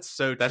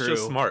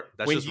smart.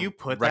 That's when just you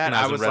put that,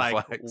 I was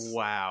like,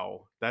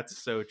 wow, that's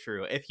so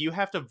true. If you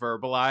have to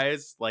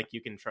verbalize like you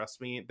can trust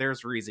me,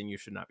 there's reason you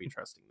should not be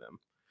trusting them.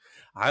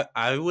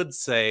 I would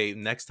say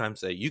next time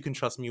say you can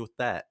trust me with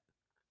that.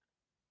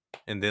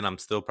 And then I'm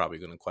still probably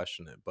going to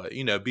question it. But,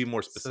 be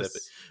more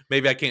specific.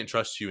 Maybe I can't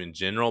trust you in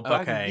general,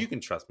 but you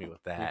can trust me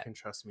with that. You can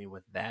trust me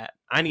with that.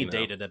 I need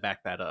data to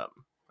back that up.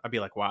 I'd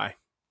be like, why?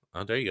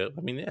 Oh, there you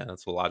go. Yeah,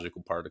 that's a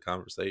logical part of the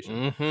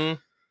conversation.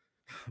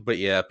 Mm-hmm. But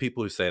yeah,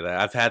 people who say that.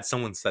 I've had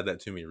someone said that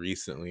to me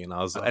recently, and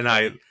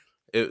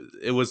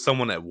it was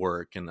someone at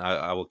work, and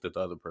I looked at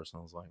the other person.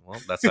 I was like, well,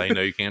 that's how you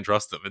know you can't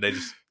trust them. And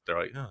they're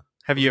like, oh.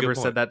 Have you ever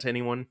said that to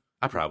anyone?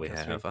 I probably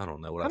have. I don't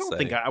know what I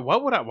say.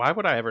 Why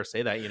would I ever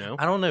say that,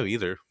 I don't know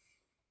either.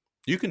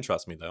 You can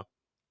trust me though.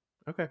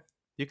 Okay.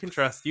 You can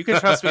trust me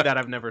that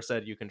I've never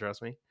said you can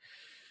trust me.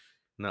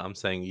 No, I'm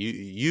saying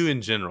you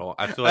in general.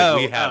 I feel like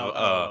we have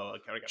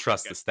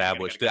trust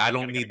established. I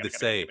don't need to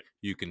say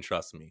you can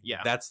trust me.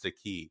 Yeah. That's the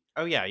key.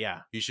 Oh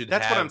yeah. You should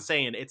That's what I'm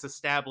saying. It's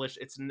established.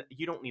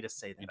 You don't need to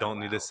say that. You don't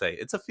need to say.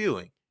 It's a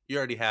feeling. You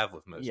already have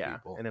with most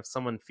people. And if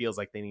someone feels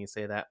like they need to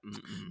say that,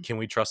 can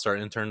we trust our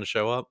intern to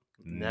show up?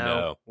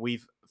 No.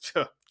 We've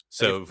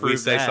so if we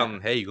say something,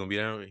 hey, you gonna be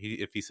there?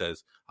 If he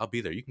says, I'll be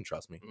there, you can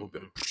trust me. We'll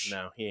go,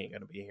 no, he ain't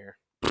gonna be here.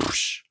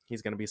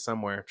 He's gonna be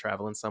somewhere,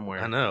 traveling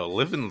somewhere. I know,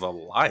 living the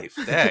life.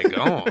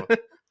 Daggone.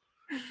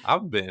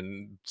 I've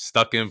been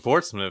stuck in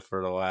Portsmouth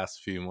for the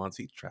last few months.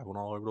 He's traveling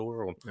all over the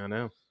world. I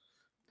know.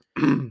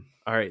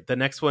 All right, the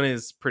next one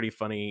is pretty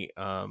funny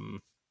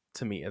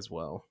to me as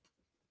well.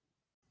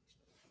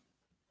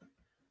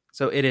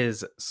 So it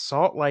is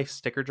Salt Life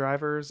sticker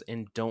drivers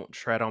and Don't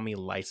Tread on Me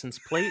license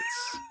plates.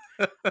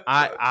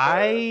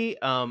 I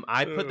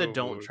put the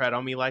Don't Tread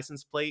on Me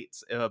license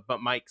plates,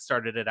 but Mike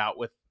started it out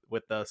with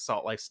the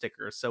Salt Life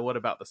stickers. So what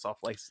about the Salt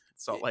Life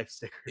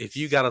stickers? If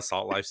you got a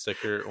Salt Life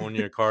sticker on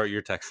your car,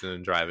 you're texting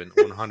and driving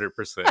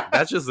 100%.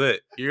 That's just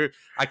it.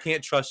 I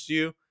can't trust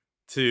you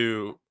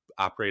to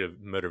operate a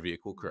motor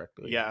vehicle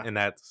correctly. Yeah, and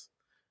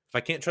if I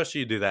can't trust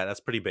you to do that,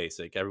 that's pretty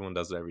basic. Everyone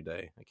does it every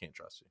day. I can't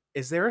trust you.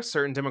 Is there a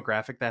certain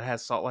demographic that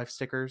has Salt Life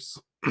stickers?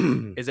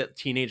 Is it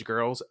teenage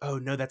girls? Oh,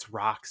 no, that's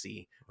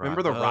Roxy.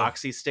 Remember the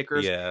Roxy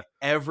stickers? Yeah.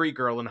 Every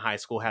girl in high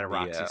school had a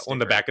Roxy sticker. On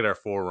the back of their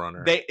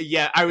 4Runner.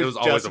 I was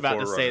just about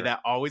to say that.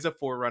 Always a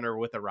 4Runner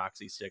with a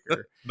Roxy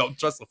sticker. Don't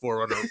trust the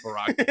 4Runner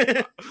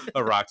with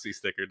a Roxy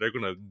sticker. They're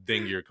going to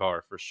ding your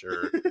car for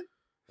sure.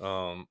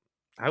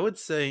 I would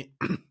say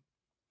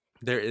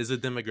there is a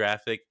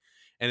demographic.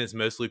 And it's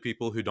mostly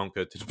people who don't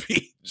go to the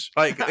beach.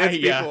 Like, it's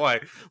people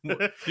like,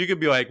 you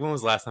could be like, when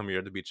was the last time you were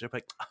at the beach? They're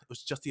like, it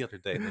was just the other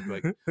day. And they'd be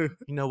like,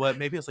 you know what?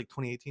 Maybe it was like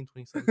 2018,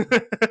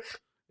 2017.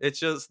 It's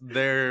just,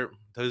 they're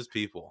those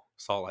people.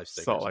 Salt Life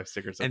stickers. Salt Life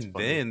stickers. That's and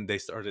funny. then they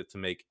started to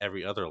make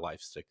every other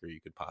life sticker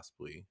you could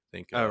possibly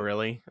think of. Oh,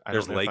 really?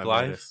 There's Lake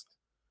Life. Noticed.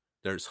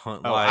 There's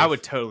Hunt Life. I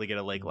would totally get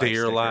a Lake Life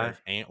Deer sticker.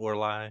 Life. Antler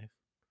Life.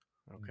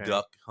 Okay.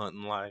 Duck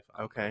Hunting Life.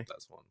 Okay.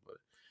 That's one, but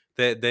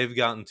they've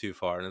gotten too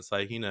far, and it's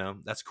like,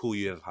 that's cool,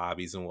 you have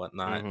hobbies and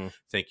whatnot.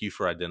 Thank you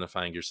for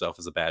identifying yourself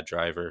as a bad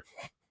driver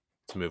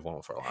to move on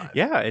with our lives.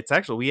 Yeah,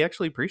 we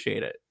actually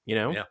appreciate it.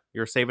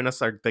 You're saving us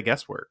the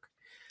guesswork.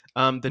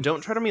 The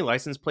Don't Tread on Me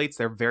license plates,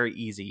 they're very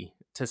easy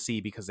to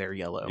see because they're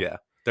yellow. Yeah,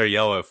 they're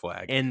yellow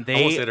flag, and they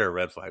almost they're a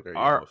red flag.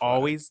 Are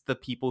always the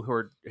people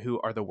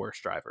who are the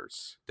worst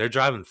drivers. They're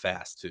driving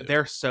fast too.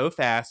 They're so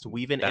fast,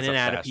 weaving in and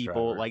out of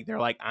people. Driver. Like, they're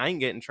like, I ain't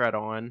getting tread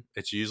on.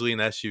 It's usually an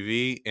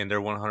SUV, and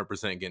they're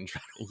 100% getting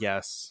tread on.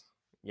 Yes.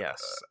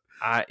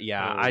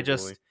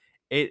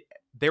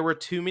 There were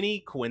too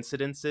many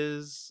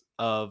coincidences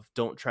of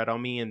 "Don't tread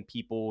on me" and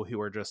people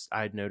who are just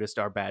I'd noticed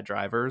are bad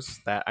drivers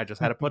that I just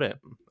had to put it.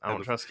 I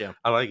don't trust you.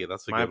 I like it.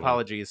 That's a My good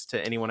apologies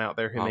to anyone out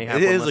there who may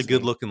have it one is listening. a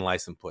good looking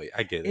license plate.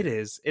 I get it. It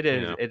is. It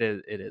is. It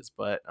is. It is.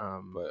 But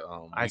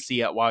I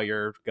see it while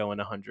you're going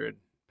 100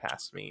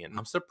 past me, and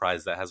I'm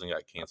surprised that hasn't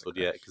got canceled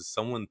yet, because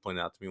someone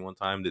pointed out to me one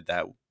time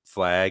that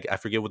flag, I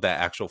forget what that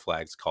actual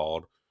flag's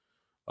called,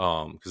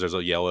 because there's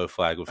a yellow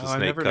flag with a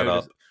snake cut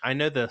up. I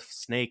know the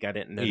snake. I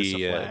didn't notice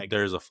a flag.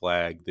 There's a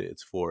flag that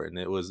it's for, and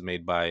it was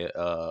made by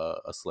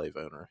a slave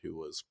owner who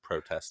was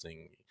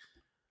protesting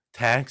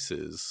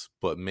taxes,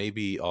 but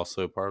maybe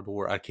also part of the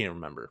war. I can't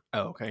remember.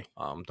 Oh, okay.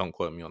 Don't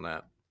quote me on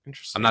that.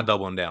 Interesting. I'm not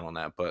doubling down on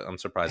that, but I'm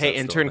surprised. Hey,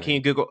 intern, can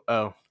you Google?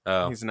 Oh,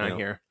 he's not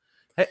here.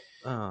 Hey,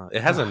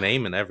 it has a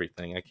name and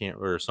everything. I can't,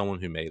 or someone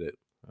who made it.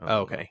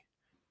 Okay.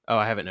 Oh,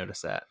 I haven't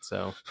noticed that.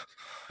 So,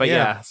 but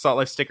yeah, Salt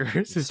Life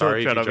stickers.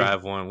 Sorry if you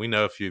drive one. We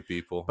know a few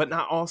people, but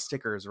not all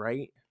stickers,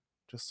 right?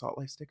 Just Salt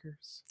Life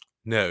stickers.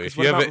 No, if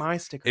you have my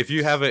stickers? If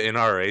you have an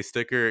NRA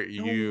sticker,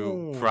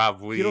 you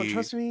don't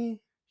trust me.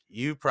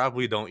 You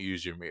probably don't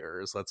use your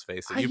mirrors. Let's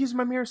face it. I use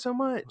my mirror so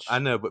much. I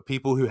know, but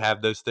people who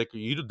have those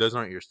stickers, those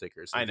aren't your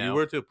stickers. I know. If you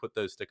were to put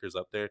those stickers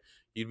up there,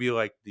 you'd be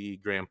like the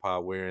grandpa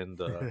wearing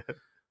the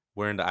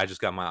I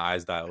just got my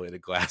eyes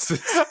dilated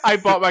glasses. I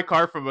bought my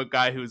car from a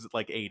guy who's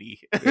like 80.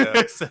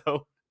 Yeah.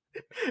 So,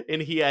 and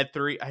he had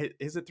 3.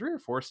 Is it 3 or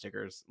 4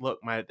 stickers? Look,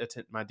 my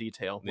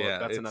detail. Look,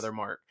 that's another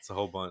mark. It's a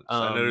whole bunch.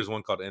 I know there's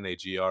one called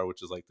NAGR,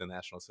 which is like the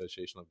National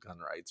Association of Gun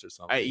Rights or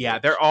something. Yeah,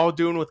 they're all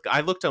doing with.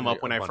 I looked them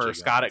up when I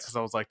first got it because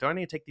I was like, do I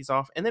need to take these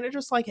off? And then it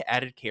just like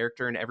added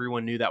character, and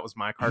everyone knew that was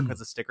my car because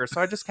of stickers.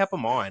 So I just kept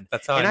them on.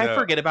 That's how. And I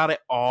forget about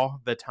it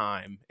all the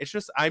time. It's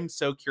just I'm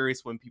so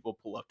curious when people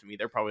pull up to me.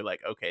 They're probably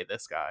like, okay,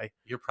 this guy.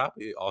 You're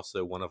probably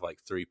also one of like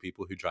 3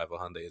 people who drive a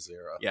Hyundai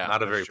Azera. Yeah,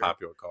 not a very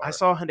popular car. I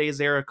saw a Hyundai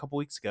Azera a couple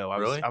weeks ago.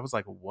 Really? I was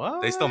like,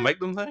 what? They still make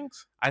them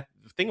things? I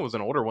think it was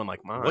an older one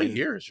like mine. What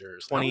year is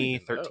yours?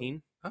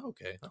 2013. Oh,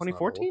 okay.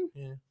 2014?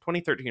 Yeah.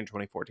 2013 or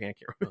 2014. I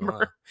can't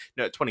remember.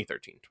 No,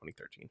 2013.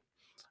 2013.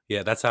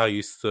 Yeah, that's how I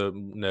used to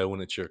know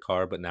when it's your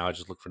car, but now I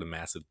just look for the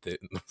massive dent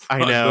in the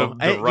front. I know.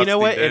 You know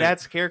what? Dent. It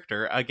adds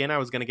character. Again, I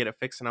was going to get it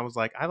fixed, and I was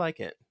like, I like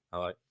it.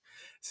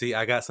 See,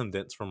 I got some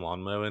dents from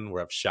lawn mowing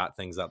where I've shot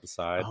things out the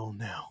side. Oh,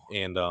 no.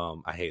 And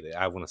I hate it.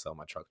 I want to sell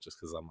my truck just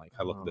because I'm like,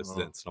 I look at those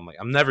dents, and I'm like,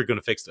 I'm never going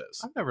to fix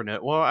those.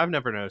 I've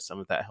never noticed some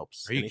of that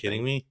helps. Are you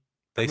kidding me?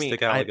 They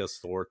stick out like a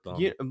sore thumb.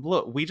 Yeah,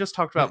 look, we just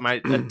talked about my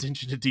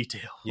attention to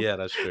detail. Yeah,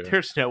 that's true.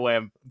 There's no way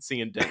I'm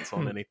seeing dents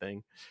on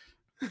anything.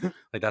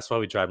 Like, that's why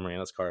we drive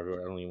Miranda's car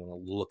everywhere. I don't even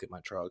want to look at my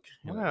truck.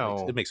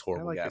 Wow. It makes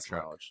horrible gas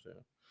mileage, too.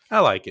 I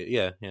like it.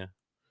 Yeah.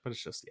 But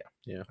it's just,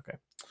 yeah. Okay.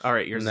 All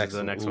right, yours is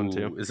the next one,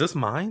 too. Is this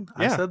mine?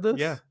 Yeah. I said this?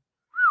 Yeah.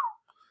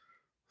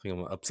 I think I'm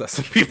going to upset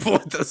some people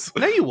with this.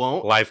 No, you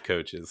won't. Life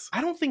coaches.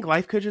 I don't think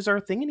life coaches are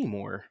a thing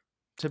anymore.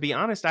 To be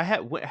honest,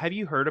 have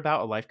you heard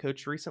about a life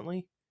coach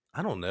recently?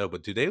 I don't know,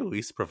 but do they at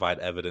least provide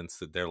evidence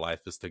that their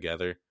life is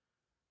together?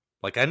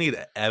 Like, I need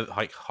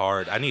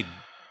I need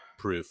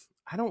proof.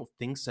 I don't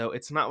think so.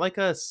 It's not like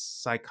a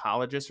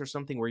psychologist or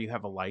something where you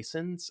have a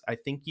license. I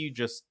think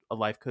a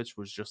life coach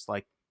was just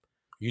like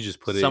you just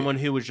put someone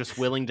who was just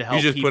willing to help.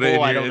 You just people. Put it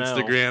in your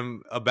Instagram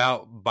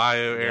about bio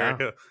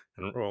area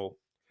and roll.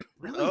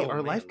 Really?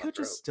 Are life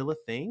coaches still a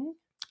thing?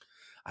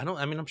 I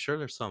mean, I'm sure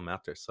there's some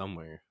out there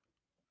somewhere.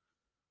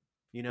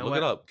 You know Look what?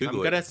 it up.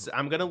 Google it.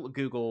 I'm gonna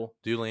Google.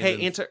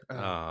 Hey, answer.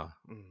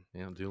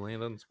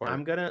 Landon's part.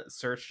 I'm gonna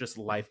search just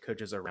life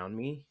coaches around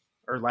me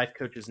or life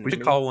coaches. We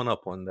should call one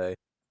up one day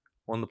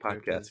on the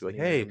podcast. Be like,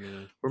 hey,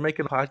 we're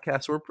making a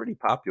podcast. We're pretty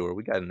popular.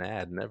 We got an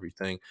ad and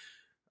everything.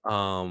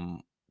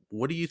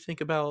 What do you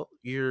think about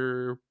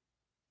your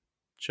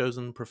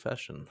chosen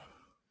profession?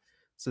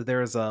 So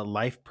there's a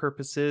Life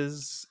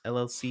Purposes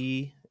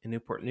LLC in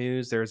Newport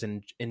News. There's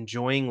an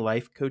Enjoying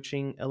Life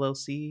Coaching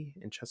LLC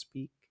in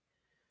Chesapeake.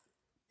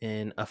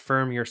 And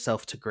Affirm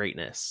Yourself to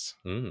Greatness.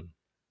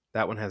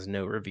 That one has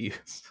no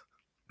reviews.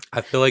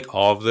 I feel like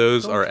all of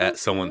those are at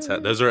someone's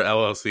house. Those are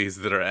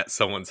LLCs that are at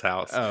someone's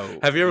house. Oh,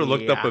 have you ever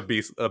looked up a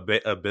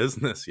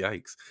business,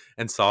 yikes,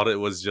 and saw that it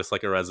was just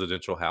like a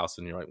residential house,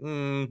 and you're like,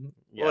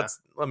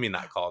 let me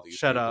not call these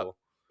Shut people. Up.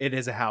 It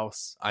is a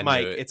house.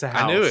 Mike, it's a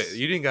house. I knew it.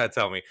 You didn't got to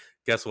tell me.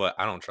 Guess what?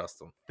 I don't trust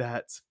them.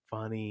 That's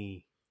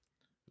funny.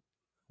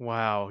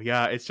 Wow.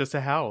 Yeah, it's just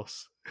a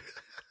house.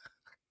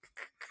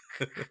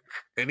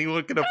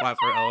 Anyone can apply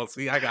for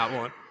LLC. I got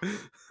one.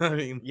 I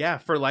mean, yeah,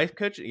 for life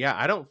coach. Yeah,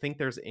 I don't think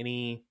there's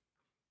any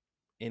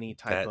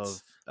type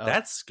of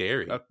that's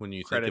scary when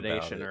you think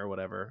about it. Or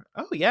whatever.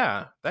 Oh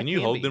yeah, can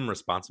you hold them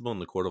responsible in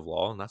the court of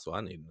law? And that's what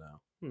I need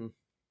to know.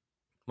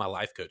 My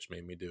life coach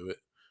made me do it.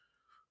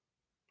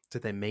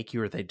 Did they make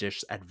you, or they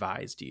just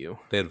advised you?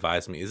 They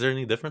advised me. Is there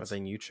any difference? But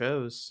then you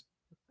chose.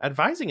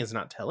 Advising is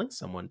not telling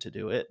someone to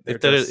do it.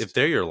 If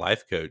they're your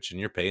life coach and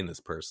you're paying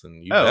this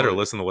person, you better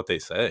listen to what they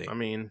say. I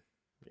mean,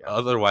 yeah.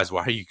 Otherwise,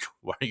 why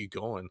are you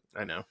going?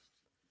 I know.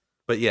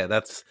 But yeah,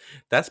 that's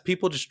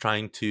people just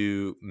trying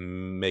to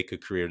make a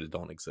career that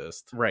don't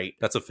exist. Right.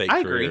 That's a fake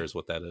career is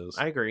what that is.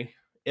 I agree.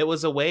 It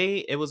was a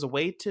way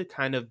to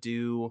kind of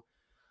do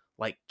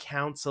like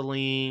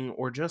counseling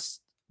or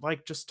just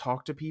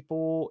talk to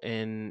people,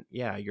 and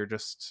yeah, you're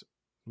just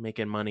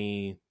making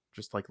money,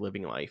 just like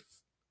living life,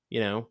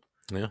 Yeah.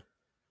 I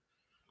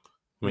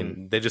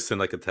mean, they just send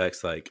like a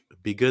text like,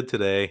 be good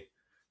today.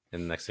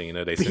 And the next thing you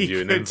know, they send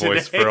you an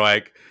invoice for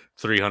like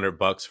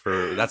 $300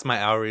 for, that's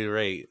my hourly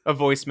rate. A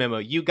voice memo.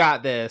 You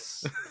got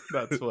this.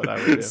 That's what I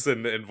would do.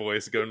 Send the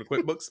invoice, go into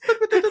QuickBooks.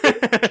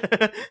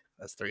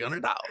 That's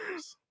 $300.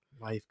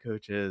 Life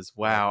coaches.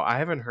 Wow. I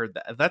haven't heard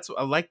that.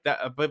 I like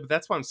that. But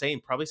that's what I'm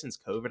saying. Probably since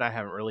COVID, I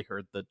haven't really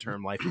heard the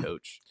term life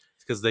coach.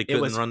 It's because they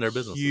couldn't run their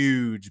businesses.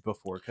 Huge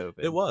before COVID.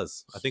 It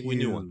was. I think we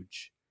knew one.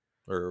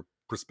 Or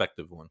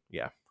prospective one.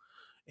 Yeah.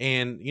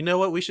 And you know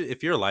what? We should,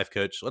 if you're a life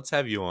coach, let's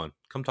have you on.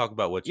 Come talk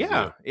about what you do.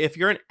 Yeah. If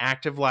you're an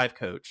active life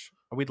coach,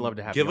 we'd love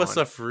to have you on. Give us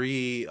a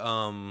free,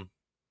 what's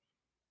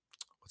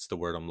the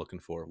word I'm looking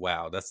for?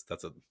 Wow, that's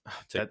a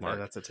tick mark.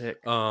 That's a tick.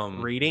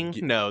 Reading?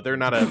 No, they're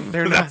not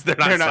they're not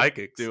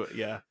psychics. Do it.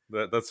 Yeah.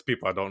 That's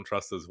people I don't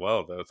trust as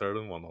well, though.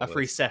 Third one. A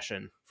free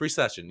session. Free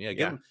session.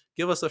 Yeah.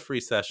 Give us a free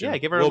session. Yeah,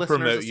 give our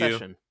listeners a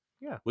session.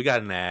 Yeah. We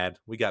got an ad.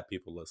 We got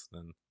people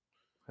listening.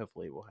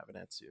 Hopefully we'll have an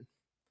ad soon.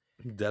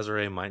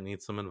 Desiree might need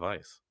some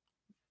advice.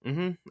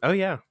 Oh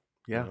yeah.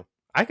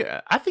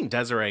 I think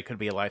Desiree could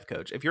be a life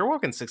coach. If you're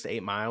walking 6 to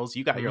 8 miles,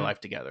 you got your life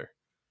together.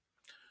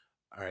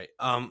 All right.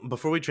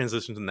 Before we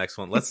transition to the next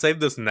one, let's save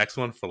this next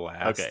one for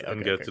last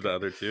and go to the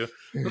other two,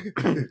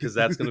 because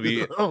that's going to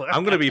be.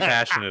 I'm going to be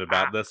passionate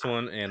about this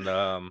one, and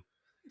I'm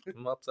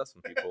upset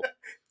some people.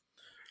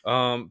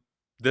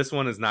 This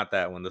one is not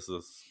that one. This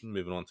is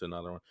moving on to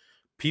another one.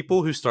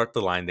 People who start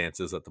the line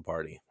dances at the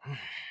party.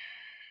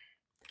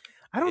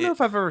 I don't know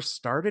if I've ever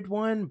started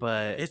one,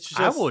 but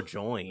I will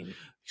join.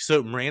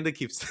 So Miranda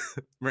keeps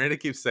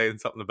saying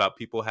something about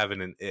people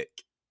having an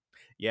ick.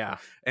 Yeah.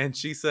 And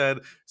she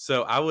said,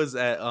 so I was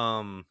at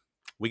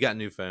we got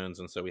new phones,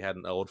 and so we had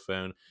an old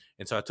phone,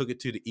 and so I took it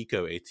to the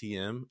Eco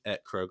ATM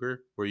at Kroger,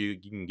 where you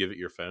can give it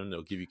your phone,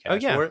 they'll give you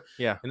cash for it.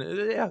 Yeah. And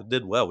it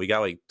did well. We got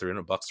like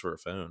 $300 for a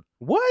phone.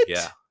 What?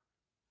 Yeah.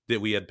 That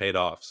we had paid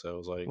off. So it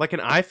was like an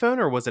iPhone,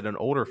 or was it an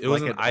older phone? It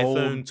was an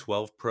iPhone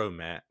 12 Pro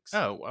Max.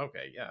 Oh,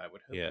 okay. Yeah, I would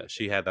hope.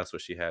 Yeah, that's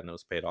what she had, and it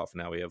was paid off.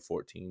 Now we have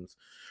 14s.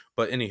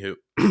 But anywho,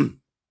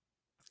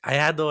 I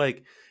had to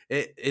like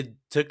it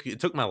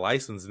took my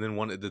license, and then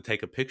wanted to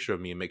take a picture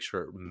of me and make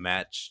sure it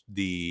matched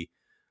the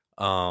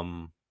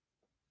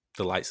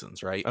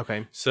license, right?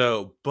 Okay.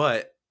 So,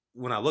 but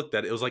when I looked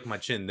at it, it was like my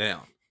chin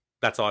down.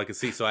 That's all I could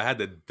see. So I had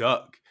to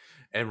duck.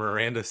 And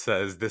Miranda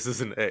says, this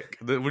is an ick.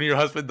 When your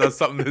husband does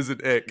something, is an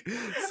ick.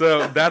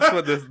 So that's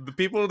what the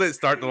people that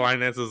start the line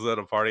dances at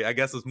a party, I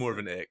guess, is more of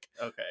an ick.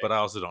 Okay. But I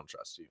also don't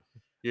trust you.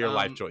 Your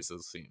life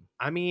choices seem.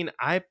 I mean,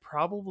 I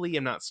probably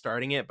am not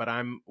starting it, but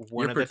I'm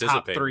one of the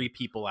top 3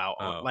 people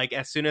out. Like,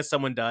 as soon as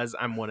someone does,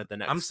 I'm one of the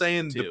next. I'm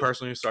saying the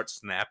person who starts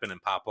snapping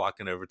and pop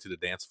locking over to the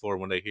dance floor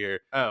when they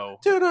hear, to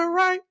the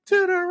right,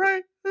 to the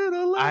right, to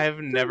the left. I've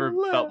never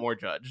felt more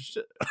judged,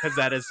 because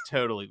that is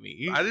totally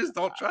me. I just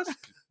don't trust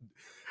you.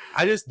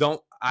 I just don't.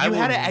 You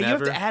have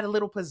to add a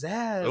little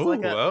pizzazz. Ooh,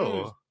 like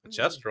a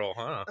chest roll,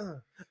 huh?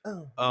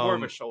 More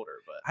of a shoulder,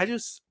 but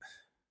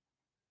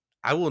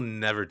I will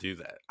never do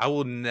that. I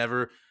will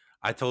never.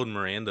 I told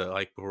Miranda,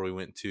 like, before we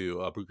went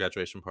to a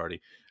graduation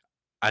party,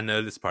 I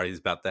know this party is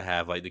about to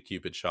have like the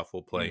Cupid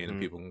Shuffle playing, and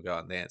people can go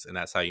out and dance, and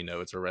that's how you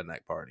know it's a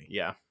redneck party.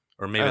 Yeah.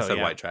 Or maybe it's a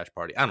white trash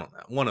party. I don't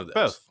know. One of those.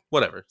 Both.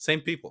 Whatever.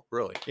 Same people,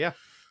 really. Yeah.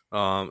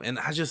 And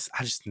I just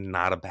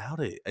not about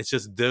it. It's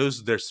just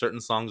there's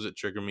certain songs that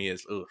trigger me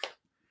as ugh.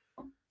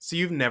 So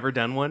you've never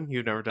done one?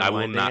 You've never done I a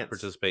line will dance? not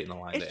participate in a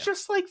line dance. It's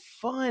just like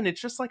fun. It's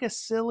just like a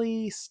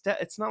silly step.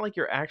 It's not like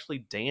you're actually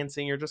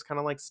dancing. You're just kind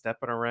of like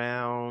stepping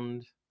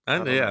around.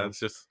 And yeah,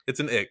 it's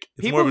an ick.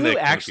 It's people more of an who ick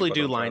actually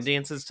do line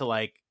dances to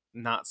like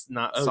not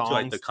songs, to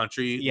like the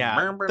country.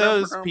 Yeah,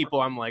 those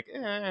people, I'm like,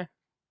 eh.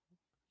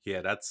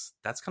 Yeah, that's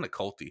kind of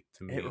culty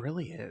to me. It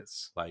really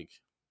is. Like,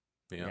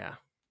 yeah.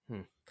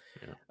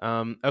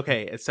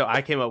 Okay, so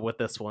I came up with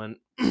this one,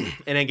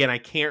 and again, I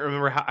can't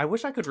remember how. I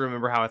wish I could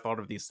remember how I thought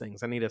of these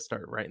things. I need to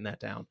start writing that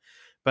down.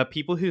 But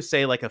people who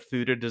say like a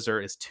food or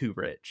dessert is too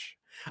rich,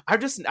 I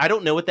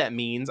don't know what that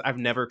means. I've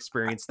never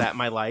experienced that in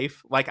my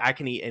life. Like, I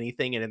can eat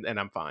anything and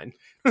I'm fine.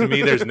 To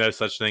me, there's no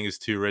such thing as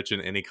too rich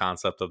in any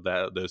concept of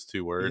those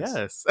two words.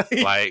 Yes.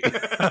 Like,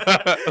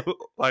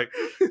 like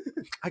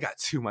I got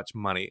too much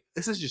money.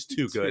 This is just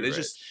too good. It's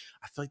just,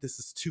 I feel like this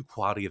is too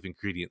quality of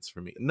ingredients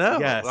for me. No,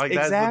 yes, like,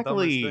 exactly. That's the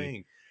dumbest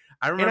thing.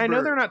 And I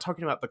know they're not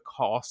talking about the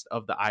cost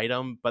of the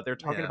item, but they're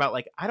talking about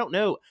like, I don't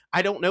know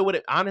what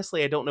it,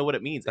 honestly, I don't know what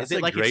it means. Is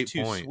it like it's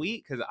too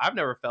sweet? Because I've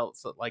never felt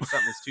like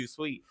something is too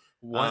sweet.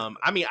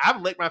 I mean,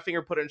 I've licked my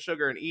finger, put in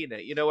sugar, and eaten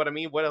it. You know what I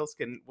mean? What else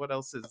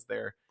is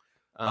there?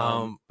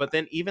 But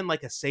then even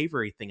like a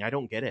savory thing, I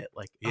don't get it.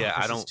 Like,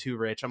 I don't. Is too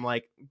rich. I'm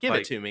like, give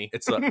it to me.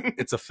 It's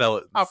a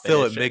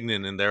filet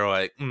mignon, and they're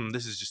like,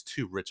 this is just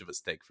too rich of a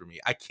steak for me.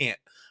 I can't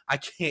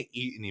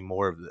eat any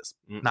more of this.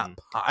 Not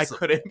possible. I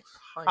couldn't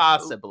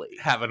possibly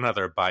have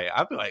another bite.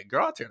 I'd be like,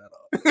 girl, I'll turn that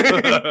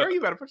off. Girl,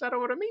 you better put that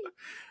over to me.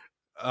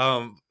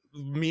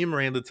 me and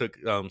Miranda took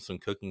some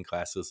cooking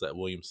classes at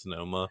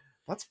Williams-Sonoma.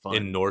 That's fun.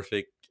 In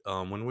Norfolk,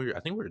 I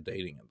think we were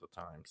dating at the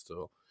time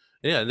still.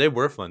 Yeah, they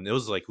were fun. It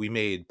was like we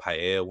made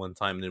paella one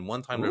time, and then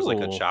one time there's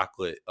like a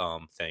chocolate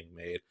thing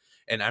made.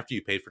 And after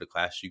you paid for the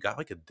class, you got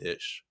like a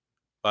dish.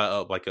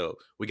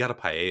 We got a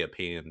paella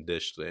pan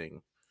dish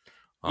thing.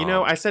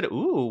 I said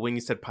ooh when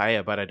you said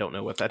paella, but I don't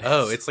know what that is.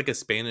 Oh, it's like a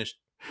Spanish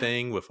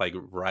thing with like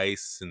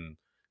rice and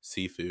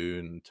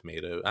seafood and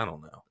tomato. I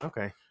don't know.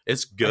 Okay.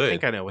 It's good. I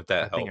think I know what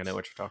that. I think I know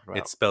what you're talking about.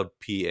 It's spelled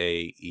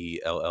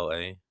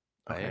Paella.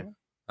 Okay.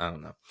 I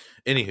don't know.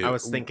 Anywho, I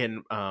was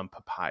thinking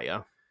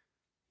papaya.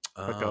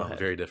 But go ahead.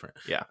 Very different.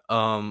 Yeah.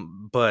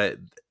 But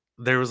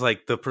there was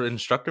like the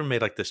instructor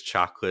made like this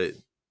chocolate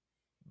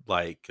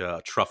like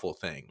truffle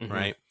thing,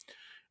 right?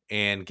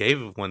 And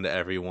gave one to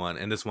everyone.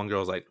 And this one girl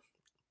was like,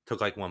 took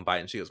like one bite,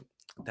 and she goes,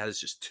 "That is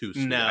just too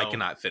sweet. No. I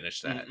cannot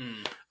finish that."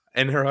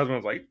 And her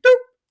husband was like,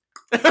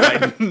 "Doop."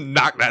 Like,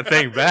 knock that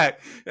thing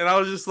back. And I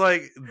was just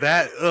like,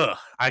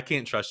 I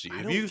can't trust you.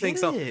 If you think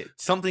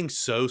something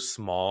so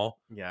small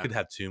could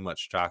have too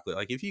much chocolate,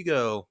 like if you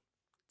go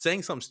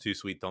saying something's too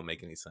sweet, don't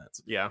make any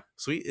sense. Yeah.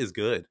 Sweet is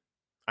good.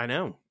 I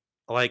know.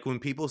 Like when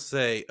people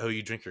say, "Oh,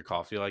 you drink your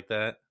coffee like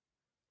that,"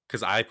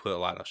 because I put a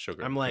lot of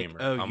sugar. I'm like, creamer.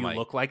 "Oh, you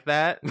look like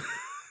that."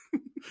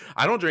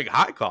 I don't drink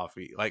hot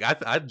coffee. Like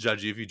I'd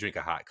judge you if you drink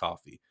a hot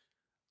coffee.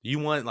 You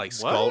want like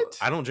what?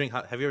 I don't drink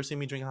hot. Have you ever seen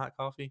me drink hot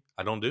coffee?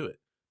 I don't do it.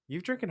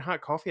 You've drinking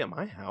hot coffee at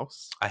my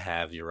house. I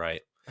have. You're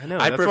right. I know.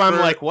 That's why I'm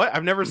like, what?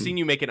 I've never seen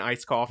you make an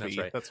iced coffee. That's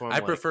right. That's why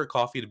I prefer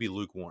coffee to be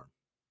lukewarm.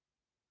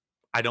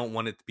 I don't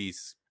want it to be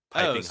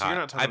piping so hot. You're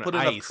not talking I put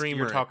about enough ice. creamer.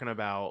 You're talking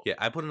about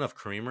I put enough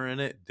creamer in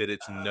it that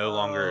it's no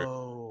longer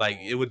like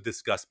it would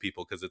disgust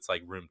people because it's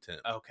like room temp.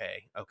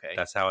 Okay.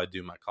 That's how I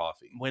do my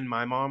coffee. When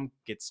my mom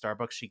gets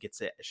Starbucks, she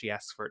gets it. She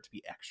asks for it to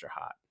be extra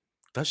hot.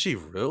 Does she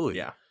really?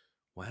 Yeah.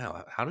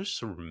 Wow. How does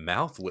her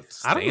mouth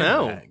withstand I don't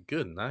know. that?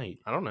 Good night.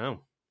 I don't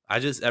know. I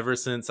just ever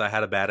since I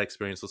had a bad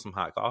experience with some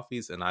hot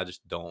coffees, and I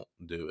just don't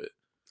do it.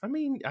 I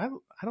mean, I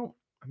don't.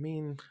 I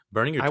mean,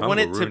 burning your tongue will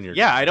ruin your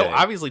I don't day.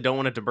 obviously don't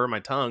want it to burn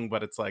my tongue,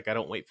 but it's like I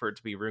don't wait for it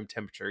to be room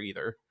temperature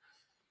either.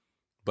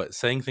 But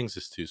saying things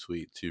is too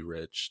sweet, too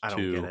rich, I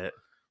don't get it.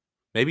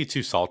 Maybe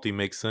too salty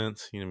makes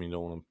sense. You know what I mean? You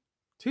don't want them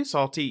too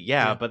salty,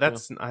 yeah, but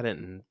that's I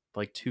didn't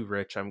like too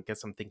rich. I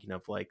guess I'm thinking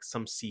of like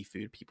some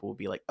seafood. People will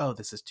be like, "Oh,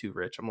 this is too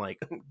rich." I'm like,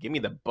 "Give me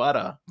the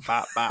butter."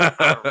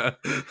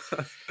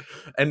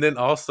 And then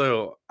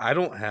also, I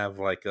don't have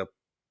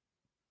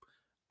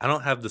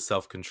the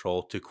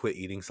self-control to quit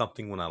eating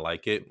something when I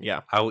like it.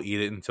 Yeah. I will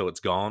eat it until it's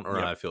gone or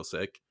I feel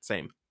sick.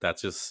 Same.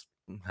 That's just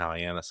how I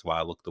am. That's why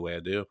I look the way I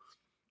do.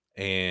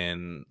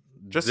 And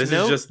this is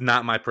just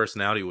not my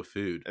personality with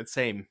food.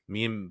 Same.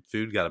 Me and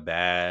food got a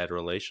bad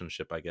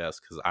relationship, I guess,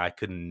 because I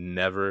could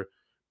never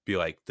be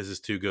like, this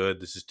is too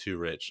good, this is too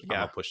rich. I'm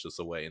gonna push this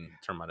away and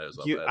turn my nose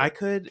up at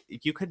it.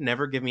 You could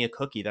never give me a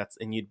cookie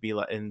and you'd be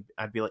like, and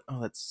I'd be like, oh,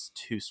 that's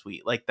too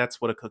sweet. Like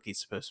that's what a cookie's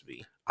supposed to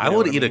be. I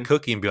would eat a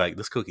cookie and be like,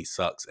 this cookie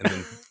sucks, and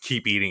then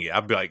keep eating it.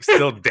 I'd be like,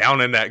 still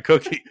down in that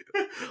cookie.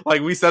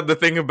 Like we said the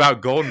thing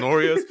about golden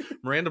Oreos.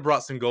 Miranda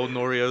brought some golden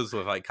Oreos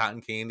with like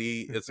cotton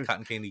candy. It's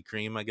cotton candy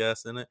cream, I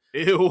guess, in it.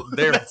 Ew,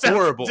 they're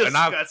horrible. And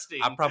I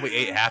disgusting. probably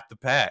ate half the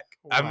pack.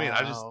 Wow. I mean,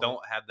 I just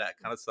don't have that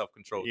kind of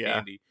self-control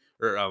candy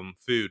or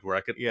food where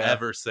I could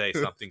ever say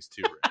something's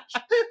too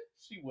rich.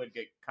 She would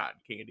get cotton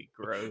candy.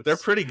 Gross. They're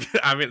pretty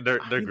good. I mean, they're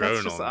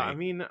growing on me. I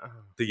mean,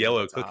 the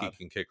yellow cookie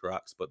can kick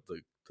rocks, but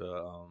the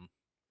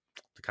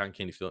cotton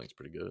candy filling is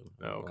pretty good.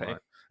 Oh, okay.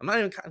 I'm not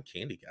even a cotton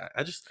candy guy.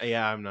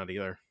 I'm not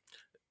either.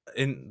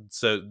 And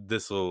so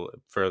this will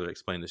further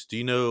explain this. Do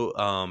you know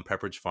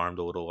Pepperidge Farm,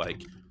 the little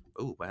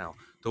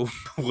the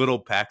little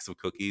packs of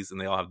cookies, and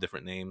they all have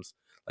different names?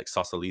 Like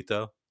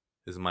Sausalito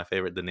is my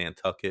favorite. The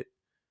Nantucket.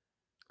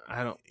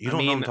 I don't. You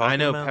don't know what I'm I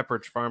know about?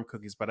 Pepperidge Farm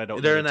cookies, but I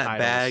don't. They're know in that titles.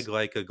 bag,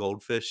 like a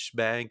goldfish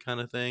bag kind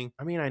of thing.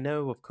 I mean, I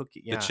know of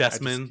cookie. Yeah, the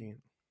Chessman.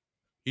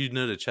 You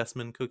know the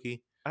Chessman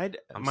cookie?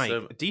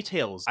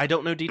 Details. I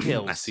don't know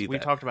details. I see that. We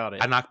talked about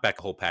it. I knocked back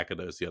a whole pack of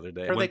those the other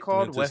day. Are they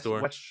called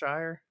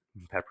Westshire?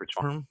 Pepperidge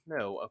Farm?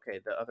 No. Okay,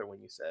 the other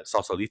one you said.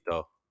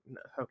 Sausalito.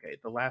 No, okay,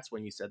 the last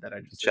one you said that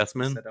I just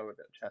Chessman. said over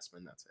the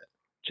Chessman. That's it.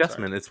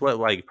 Chessman. Sorry. It's what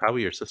like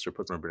probably your sister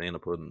puts in her banana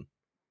pudding.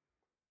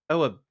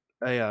 Oh,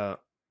 no.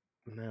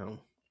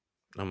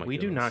 Oh my we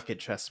goodness. do not get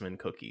Chessman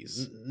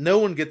cookies. No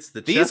one gets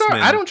the these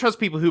Chessman. I don't trust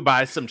people who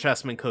buy some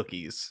Chessman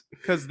cookies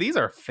because these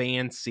are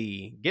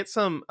fancy. Get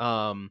some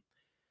Nilla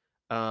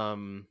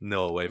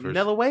wafers.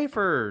 Nilla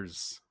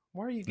wafers.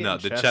 Why are you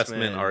getting the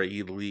Chessman are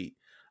elite.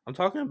 I'm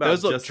talking about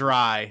those look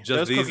dry.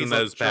 Just these in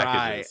those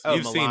packages. Oh,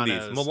 You've seen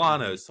these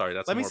Milanos. Sorry,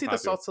 that's let me see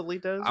popular. The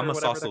Sausalitos. I'm a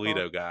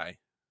Sausalito guy.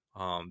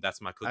 That's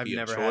my cookie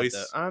of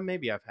choice.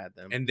 Maybe I've had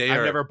them. And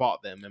I've never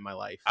bought them in my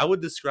life. I would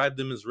describe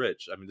them as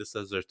rich. I mean, this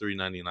says they're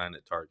 $3.99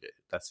 at Target.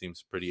 That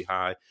seems pretty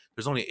high.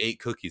 There's only 8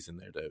 cookies in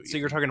there, though. So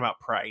you're talking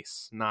about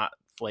price, not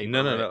flavor.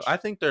 No. I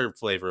think they're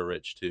flavor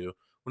rich too.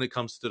 When it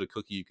comes to the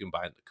cookie you can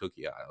buy in the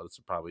cookie aisle, it's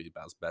probably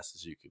about as best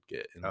as you could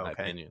get, in my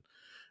opinion.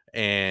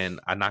 and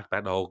I knocked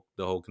back the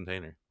whole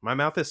container. My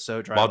mouth is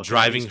so dry while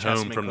driving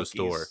home from the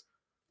store.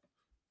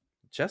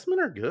 Chessmen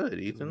are good,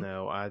 Ethan.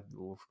 No, I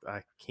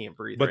can't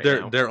breathe. But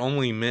they're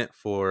only meant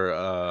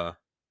for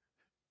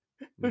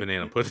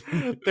banana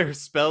pudding. They're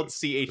spelled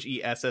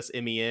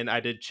CHESSMEN. I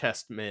did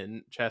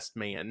chestman.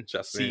 CHESTman.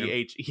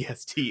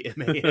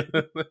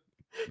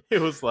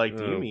 It was like,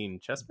 do you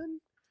mean chessman?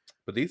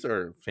 But these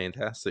are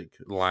fantastic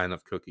line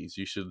of cookies.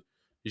 You should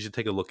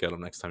take a look at them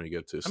next time you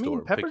go to a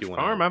store. I mean, Pepperidge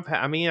Farm.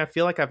 I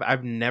feel like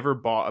I've never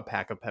bought a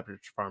pack of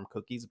Pepperidge Farm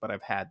cookies, but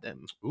I've had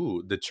them.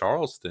 Ooh, the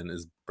Charleston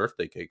is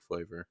birthday cake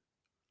flavor.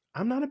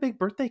 I'm not a big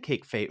birthday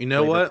cake you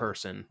know what?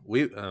 person.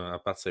 I'm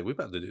about to say we're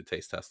about to do a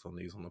taste test on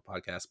these on the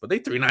podcast, but they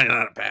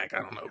 $3.99 a pack.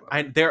 I don't know.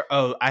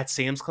 At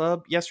Sam's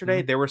Club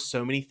yesterday, there were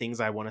so many things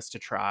I want us to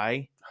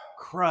try.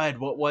 Crud,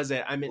 what was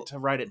it? I meant to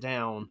write it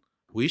down.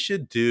 We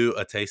should do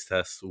a taste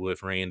test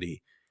with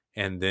Randy,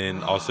 and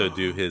then also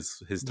do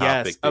his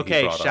topic. Yes.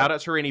 Okay. Shout out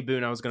to Randy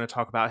Boone. I was going to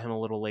talk about him a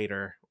little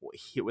later.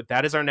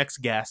 That is our next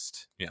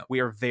guest. Yeah,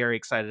 we are very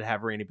excited to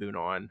have Randy Boone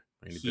on.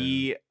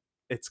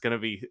 It's gonna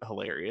be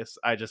hilarious.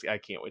 I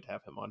can't wait to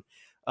have him on.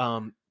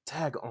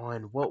 Tag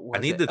on. What was I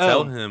need to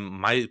tell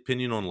him my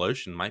opinion on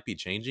lotion might be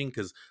changing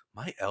because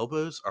my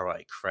elbows are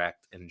like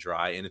cracked and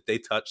dry, and if they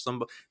touched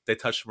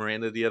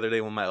Miranda the other day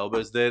when my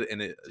elbows did,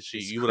 and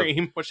you would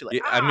have. What's she like?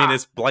 I mean,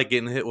 it's like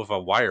getting hit with a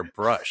wire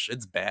brush.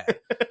 It's bad.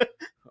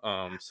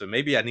 So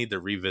maybe I need to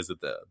revisit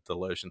the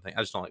lotion thing.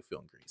 I just don't like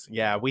feeling greasy.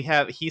 Yeah,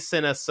 he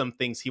sent us some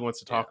things he wants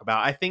to talk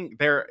about. I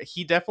think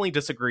he definitely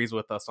disagrees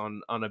with us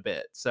on a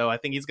bit. So I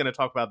think he's going to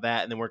talk about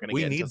that, and then we're going to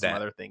get into some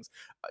other things.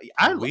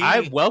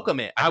 I welcome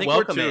it. I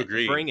welcome it.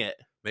 Bring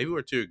it. Maybe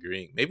we're too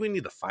agreeing. Maybe we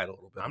need to fight a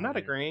little bit. I'm not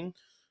agreeing.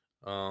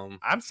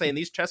 I'm saying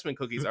these chessman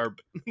cookies are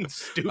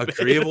stupid.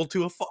 Agreeable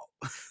to a fault.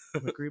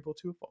 Agreeable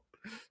to a fault.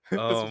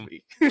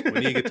 We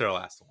need to get to our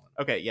last one.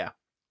 Okay, yeah.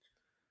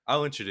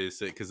 I'll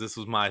introduce it because this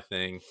was my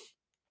thing,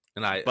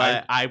 and I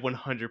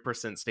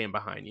 100% stand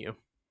behind you.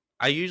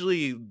 I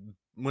usually,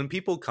 when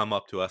people come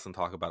up to us and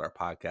talk about our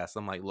podcast,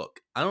 I'm like, look,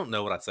 I don't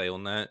know what I say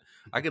on that.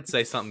 I could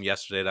say something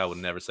yesterday that I would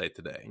never say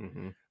today.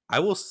 Mm-hmm. I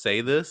will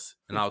say this,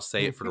 and I'll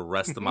say it for the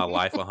rest of my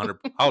life.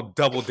 I'll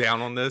double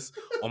down on this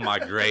on my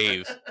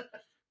grave.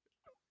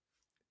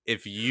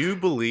 If you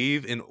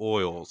believe in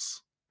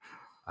oils,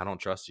 I don't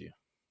trust you.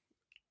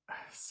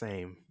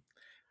 Same.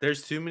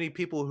 There's too many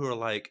people who are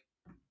like.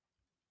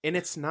 And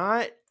it's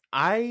not,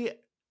 my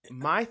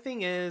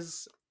thing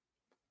is,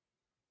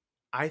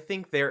 I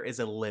think there is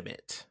a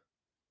limit.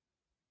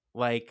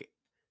 Like,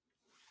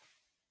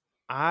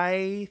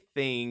 I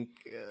think,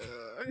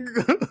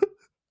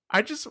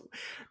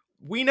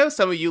 we know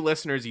some of you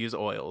listeners use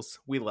oils.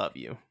 We love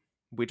you.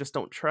 We just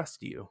don't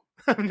trust you.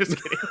 I'm just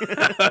kidding.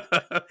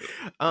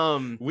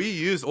 We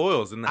use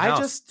oils in the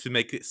house to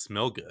make it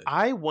smell good.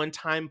 I one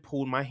time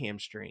pulled my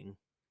hamstring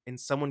and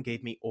someone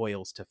gave me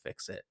oils to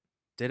fix it.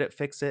 Did it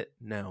fix it?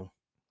 No,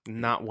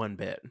 not one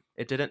bit.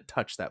 It didn't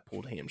touch that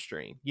pulled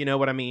hamstring. You know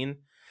what I mean?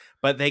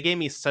 But they gave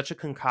me such a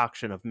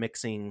concoction of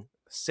mixing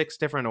 6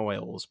 different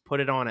oils, put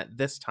it on at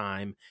this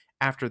time,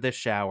 after this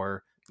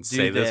shower,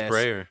 say this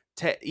prayer.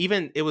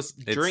 Even it was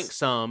drink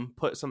some,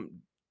 put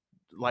some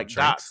like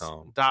dots,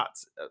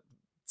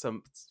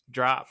 some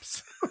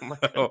drops.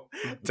 Oh,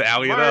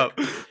 tally it up.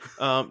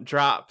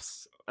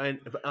 Drops.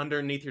 And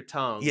underneath your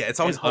tongue. Yeah, it's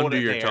always under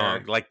your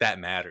tongue. Like that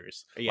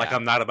matters. Yeah. Like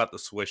I'm not about to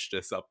swish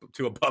this up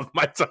to above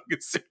my tongue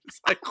as soon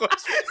as I close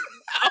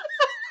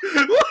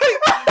my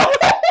mouth.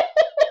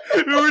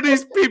 Who are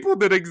these people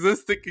that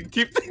exist that can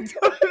keep things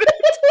under their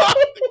tongue?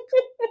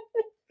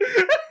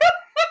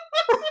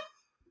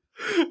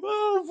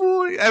 Oh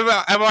boy,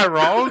 am I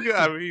wrong?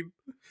 I mean,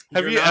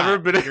 have you ever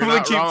been able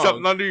to keep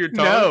something under your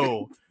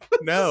tongue?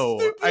 No.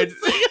 Oh yeah.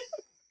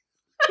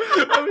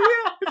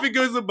 If it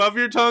goes above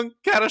your tongue,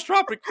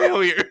 catastrophic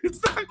failure. It's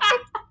not gonna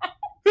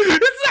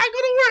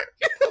work.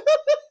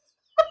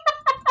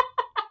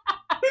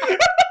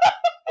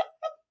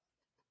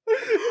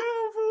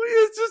 Oh boy,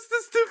 it's just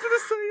the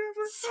stupidest thing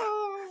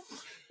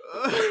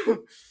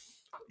ever.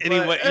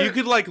 Anyway, you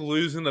could like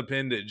lose an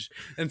appendage,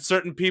 and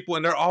certain people,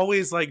 and they're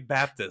always like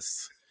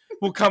Baptists,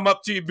 will come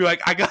up to you and be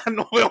like, I got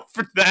an oil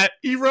for that.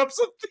 He rubs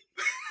some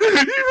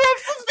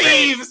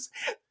thieves.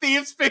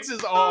 Thieves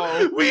fixes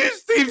all. We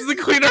use thieves to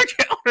clean our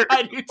counter.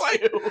 I do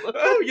too.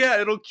 Oh yeah,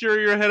 it'll cure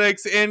your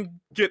headaches and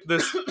get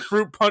this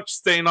fruit punch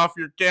stain off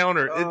your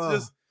counter. It's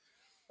just,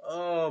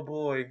 oh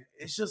boy,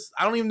 it's just,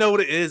 I don't even know what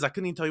it is. I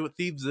couldn't even tell you what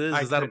thieves is.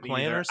 Is that a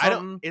plant or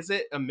something? Is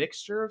it a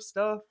mixture of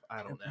stuff?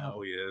 I don't know. It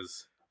probably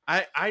is.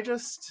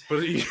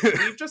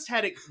 We've just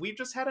had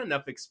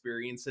enough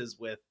experiences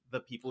with the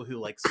people who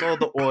like sold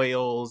the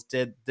oils,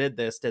 did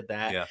this, did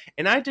that. Yeah.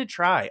 And I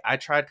tried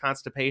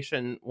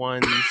constipation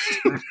once.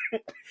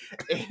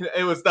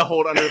 It was the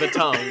hold under the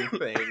tongue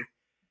thing.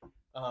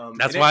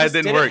 That's why it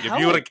didn't work. Help.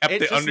 If you would have kept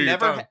it under your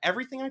tongue.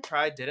 Everything I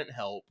tried didn't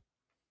help.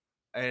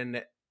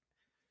 And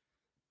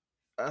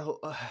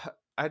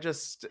I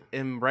just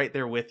am right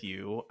there with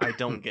you. I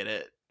don't get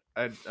it.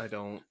 I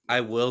don't.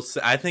 I will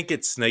say, I think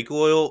it's snake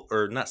oil,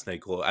 or not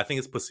snake oil. I think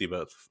it's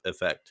placebo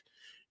effect.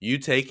 You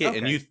take it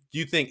and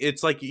you think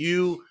it's like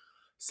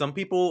some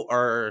people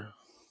are,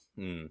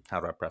 how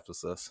do I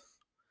preface this?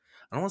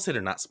 I don't want to say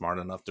they're not smart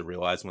enough to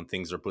realize when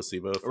things are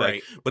placebo effect,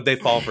 Right. but they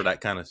fall for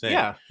that kind of thing.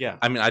 Yeah.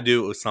 I mean, I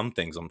do it with some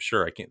things, I'm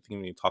sure. I can't think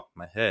of any top of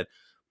my head.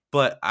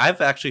 But I've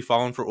actually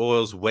fallen for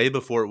oils way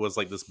before it was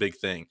like this big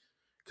thing.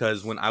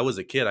 Because when I was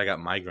a kid, I got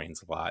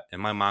migraines a lot.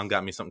 And my mom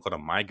got me something called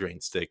a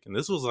migraine stick. And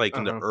this was like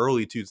in the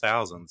early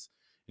 2000s. And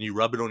you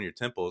rub it on your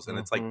temples. And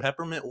it's like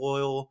peppermint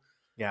oil.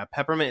 Yeah,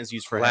 peppermint is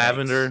used for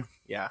lavender. Headaches.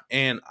 Yeah.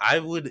 And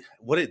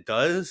what it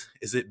does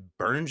is it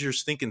burns your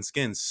stinking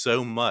skin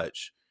so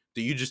much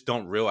that you just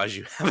don't realize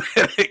you have a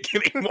headache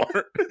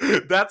anymore.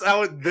 That's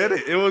how it did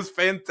it. It was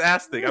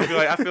fantastic.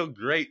 I feel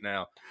great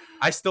now.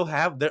 I still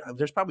have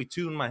there's probably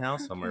 2 in my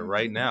house somewhere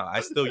right now.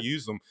 I still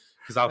use them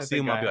because I'll see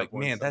them. I'll be like,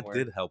 man, that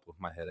did help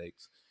with my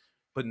headaches.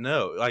 But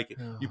no, like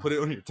you put it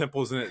on your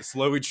temples and it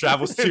slowly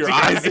travels to your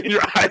eyes and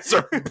your eyes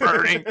are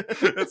burning.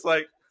 It's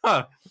like,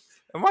 huh.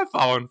 Am I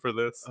falling for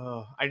this?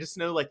 I just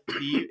know like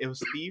it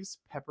was thieves,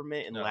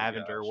 peppermint, and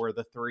lavender were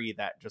the 3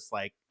 that just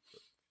like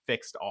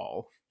fixed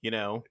all, you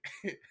know?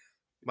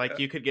 Like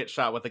you could get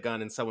shot with a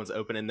gun and someone's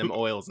opening them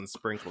oils and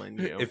sprinkling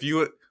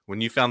you.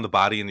 When you found the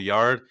body in the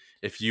yard,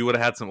 if you would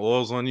have had some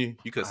oils on you,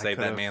 you could have saved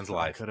that man's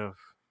life. Could have,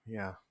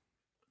 yeah.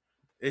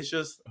 It's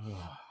just,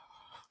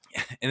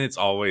 and it's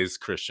always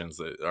Christians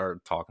that are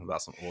talking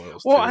about some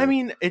oils. Well, too. I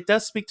mean, it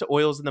does speak to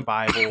oils in the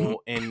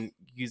Bible and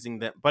using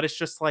them, but it's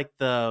just like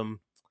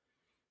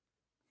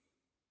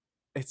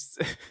it's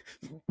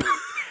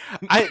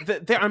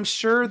I'm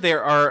sure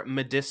there are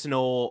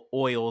medicinal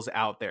oils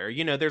out there.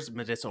 You know, there's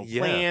medicinal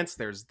plants,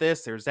 there's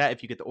this, there's that.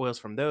 If you get the oils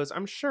from those,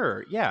 I'm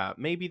sure,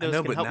 maybe those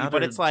can help you.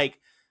 But it's like,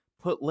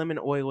 put lemon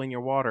oil in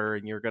your water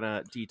and you're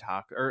gonna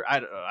detox. Or I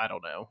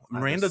don't know.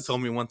 Miranda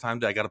told me one time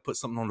that I got to put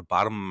something on the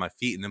bottom of my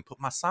feet and then put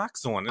my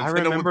socks on. I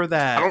remember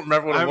that. I don't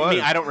remember what it was.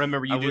 I don't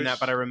remember you doing that,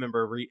 but I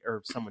remember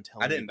or someone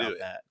telling me about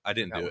that. I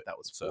didn't do it. What that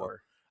was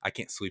for. I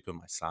can't sleep in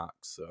my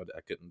socks, so I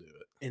couldn't do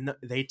it. And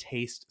they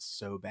taste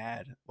so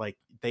bad. Like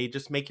they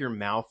just make your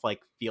mouth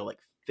like feel like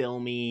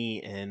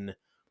filmy and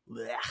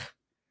blech.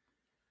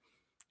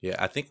 Yeah,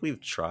 I think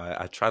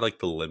I tried like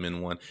the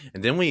lemon one.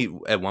 And then we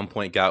at one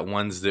point got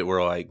ones that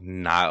were like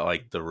not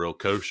like the real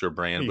kosher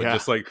brand, but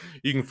just like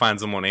you can find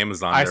them on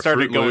Amazon. I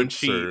started going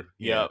cheap.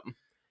 Yep.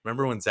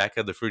 Remember when Zach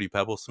had the Fruity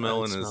Pebble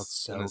smell in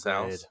his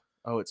house?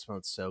 Oh, it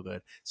smelled so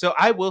good. So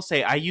I will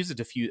say I use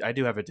I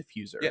do have a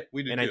diffuser. Yeah,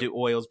 we do. And I do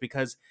oils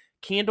because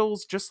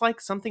candles, just like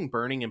something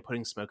burning and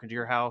putting smoke into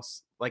your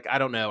house, like I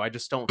don't know, I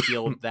just don't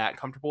feel that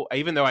comfortable.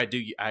 Even though I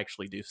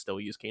actually do still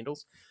use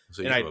candles.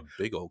 So you have a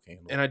big old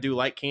candle. And I do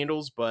like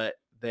candles, but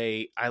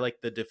I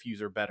like the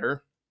diffuser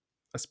better,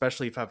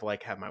 especially if I've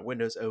like have my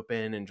windows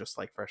open and just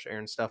like fresh air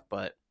and stuff.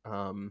 But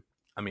I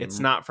mean, it's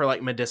not for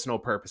like medicinal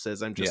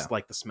purposes. I'm just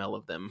like the smell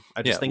of them.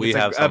 I just think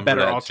it's a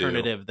better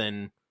alternative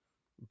than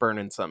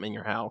burning something in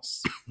your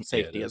house.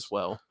 Safety as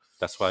well.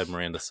 That's why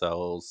Miranda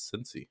sells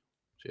Scentsy.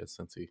 She has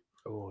Scentsy.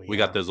 Oh, yeah. We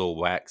got those old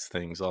wax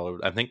things all over.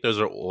 I think those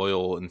are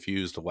oil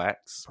infused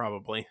wax.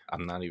 Probably.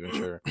 I'm not even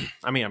sure.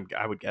 I mean,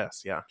 I would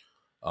guess, yeah.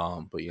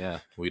 But yeah,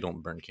 we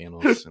don't burn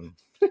candles and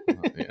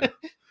yeah.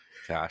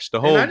 Gosh, the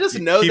whole. And I just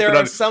know there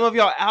are some of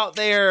y'all out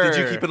there. Did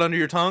you keep it under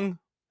your tongue?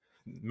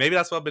 Maybe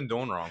that's what I've been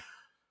doing wrong.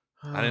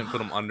 I didn't put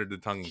them under the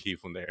tongue and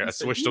keep them there. I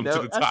switched them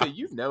to the top.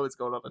 You know it's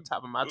going on the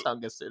top of my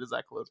tongue as soon as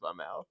I close my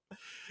mouth.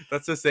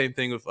 That's the same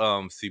thing with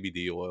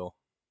CBD oil.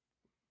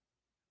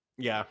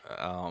 Yeah.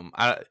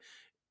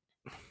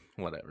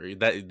 Whatever.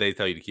 That they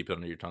tell you to keep it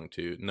under your tongue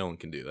too. No one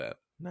can do that.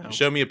 No.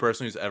 Show me a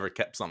person who's ever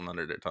kept something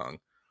under their tongue.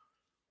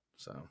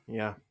 So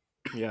yeah.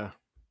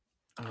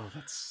 Oh,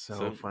 that's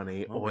so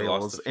funny.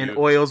 Oils and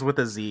oils with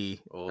a Z.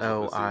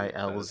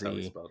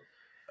 OILZ.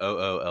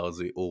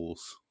 OOLZ.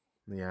 Oils.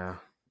 Yeah.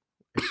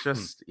 It's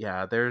just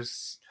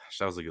there's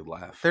that was a good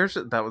laugh.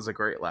 That was a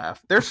great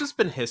laugh. There's just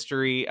been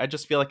history. I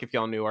just feel like if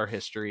y'all knew our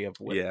history of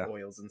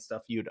oils and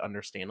stuff, you'd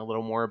understand a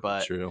little more.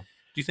 But true.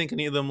 Do you think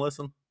any of them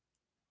listen?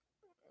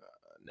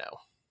 No.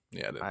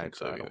 Yeah, I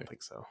don't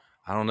think so.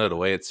 I don't know the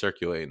way it's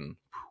circulating.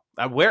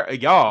 We're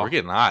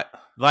getting hot.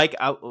 Like,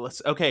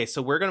 okay,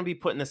 so we're gonna be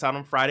putting this out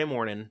on Friday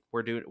morning.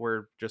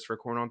 We're just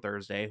recording on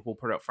Thursday. We'll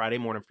put it out Friday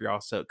morning for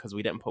y'all, so because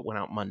we didn't put one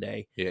out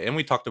Monday. Yeah, and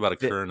we talked about a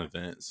current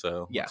event,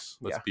 so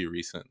let's be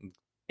recent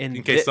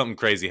in case something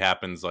crazy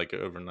happens like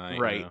overnight,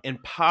 right? You know?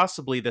 And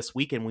possibly this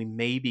weekend we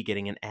may be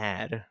getting an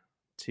ad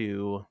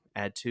to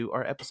add to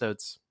our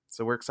episodes,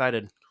 so we're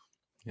excited.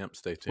 Yep,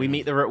 stay tuned.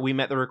 We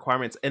met the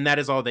requirements, and that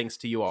is all thanks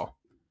to you all.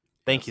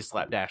 Thank you,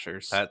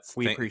 Slapdashers.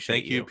 We appreciate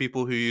thank you,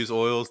 people who use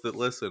oils that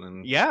listen.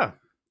 And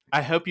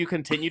I hope you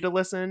continue to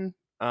listen.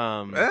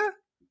 I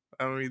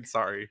mean,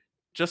 sorry.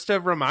 Just a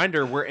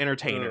reminder, we're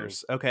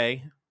entertainers.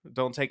 Okay,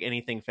 don't take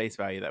anything face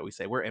value that we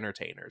say. We're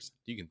entertainers.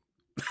 You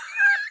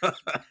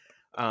can.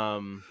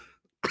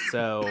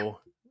 So,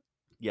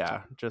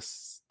 yeah,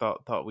 just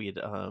thought we'd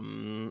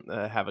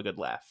have a good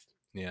laugh.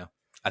 Yeah,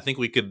 I think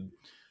we could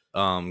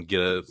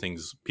get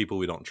people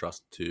we don't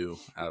trust too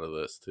out of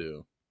this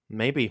too.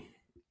 Maybe.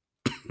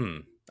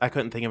 I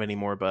couldn't think of any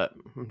more, but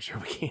I'm sure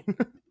we can.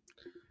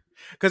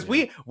 Because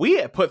we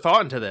put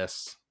thought into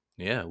this.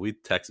 Yeah, we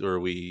text or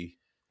we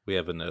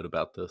have a note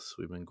about this.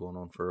 We've been going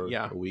on for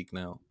a week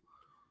now,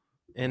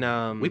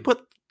 and we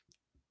put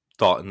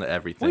thought into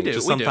everything. We do.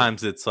 Just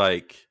sometimes it's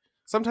like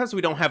sometimes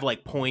we don't have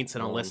like points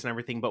and a list and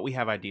everything, but we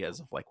have ideas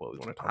of like what we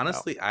want to talk about.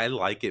 Honestly, I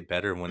like it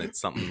better when it's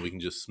something we can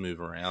just move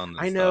around.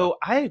 I know.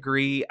 I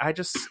agree. I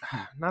just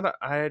want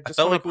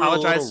to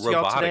apologize to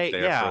y'all today.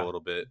 For a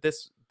little bit.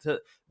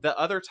 The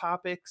other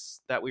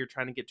topics that we were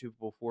trying to get to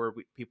before,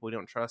 people we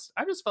don't trust.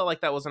 I just felt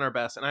like that wasn't our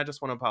best, and I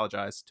just want to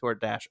apologize to our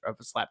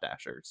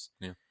slapdashers.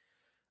 Yeah.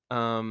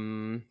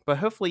 But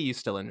hopefully you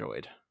still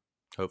enjoyed.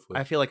 Hopefully.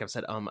 I feel like I've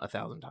said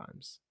 1,000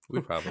 times.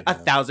 We probably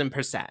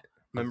 1,000%.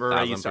 Remember,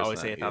 I used to always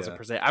say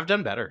 1,000%. I've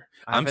done better.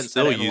 I'm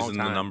still using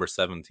the number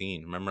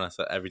 17. Remember, I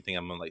said everything.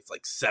 I'm like, it's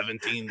like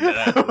 17.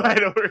 I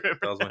don't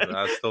remember.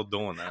 I was still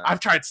doing that. I've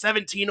tried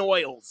 17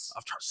 oils.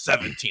 I've tried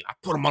 17. I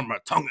put them on my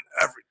tongue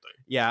and everything.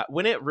 Yeah,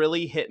 when it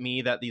really hit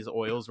me that these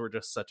oils were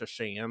just such a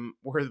sham,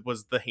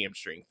 was the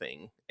hamstring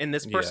thing. And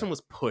this person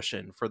was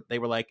pushing for. They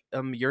were like,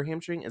 your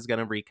hamstring is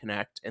gonna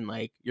reconnect, and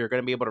like you're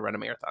gonna be able to run a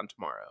marathon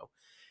tomorrow.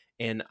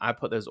 And I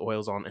put those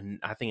oils on, and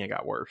I think it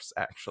got worse,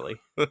 actually.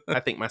 I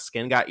think my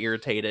skin got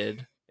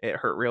irritated. It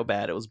hurt real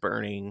bad. It was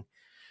burning.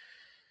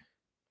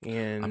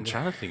 And I'm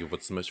trying to think of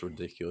what's the most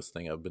ridiculous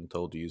thing I've been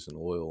told to use an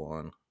oil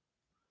on.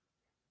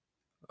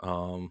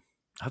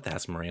 I have to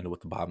ask Miranda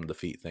what the bottom of the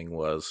feet thing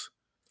was.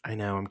 I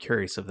know. I'm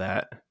curious of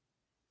that.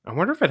 I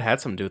wonder if it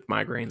had something to do with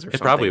migraines or something.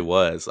 It probably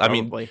was. Probably.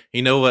 I mean,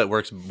 you know what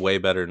works way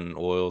better than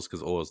oils,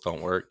 because oils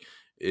don't work,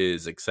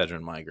 is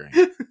Excedrin migraine.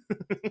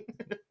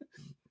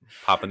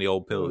 Popping the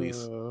old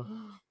pillies.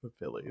 The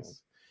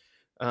pillies.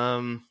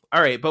 All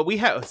right, but we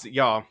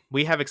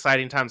have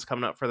exciting times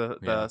coming up for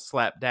the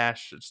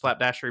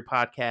Slapdashery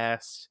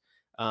podcast.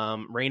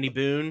 Randy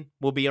Boone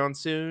will be on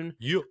soon.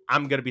 Yep.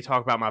 I'm gonna be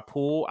talking about my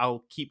pool.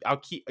 I'll keep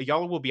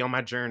y'all will be on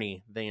my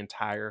journey the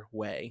entire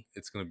way.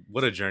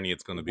 What a journey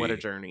it's gonna be. What a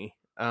journey.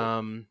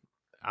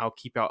 I'll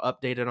keep y'all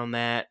updated on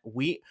that.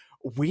 We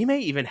may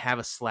even have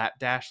a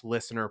Slapdash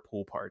listener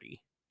pool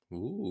party.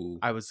 Ooh.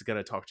 I was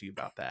gonna talk to you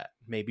about that.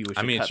 Maybe we should.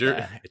 I mean,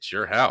 it's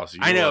your house.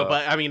 I know,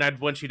 but I mean,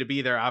 I'd want you to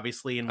be there,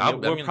 obviously, and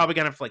we're probably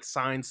gonna have to like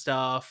sign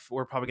stuff.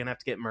 We're probably gonna have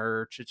to get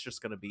merch. It's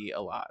just gonna be a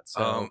lot.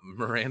 So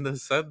Miranda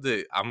said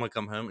that I'm gonna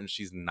come home, and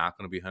she's not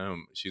gonna be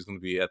home. She's gonna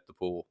be at the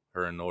pool.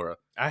 Her and Nora.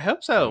 I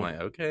hope so. I'm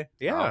like, okay,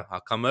 yeah, I'll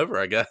come over,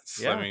 I guess.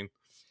 Yeah. I mean,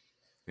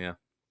 yeah.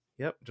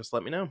 Yep. Just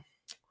let me know.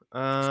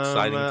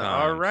 Exciting times.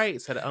 All right.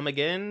 Said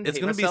again. It's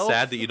gonna be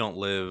sad that you don't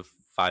live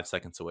 5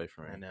 seconds away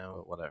from me. I know,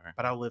 but whatever.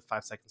 But I'll live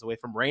 5 seconds away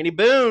from Randy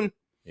Boone.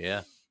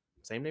 Yeah,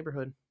 same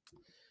neighborhood.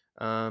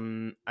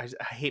 I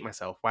hate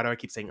myself. Why do I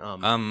keep saying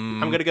I'm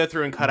gonna go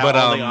through and cut out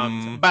all the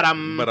ums. But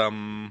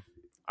all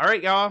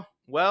right, y'all.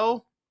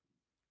 Well,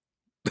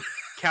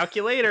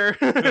 calculator.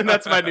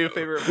 That's my new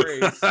favorite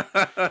phrase.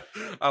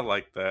 I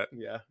like that.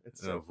 Yeah,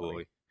 it's so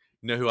funny.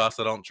 You know who else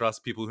I don't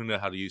trust? People who know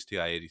how to use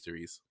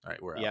TI-83s. All right,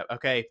 we're out. Yeah.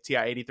 Okay.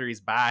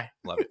 TI-83s. Bye.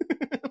 Love it.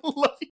 Love you.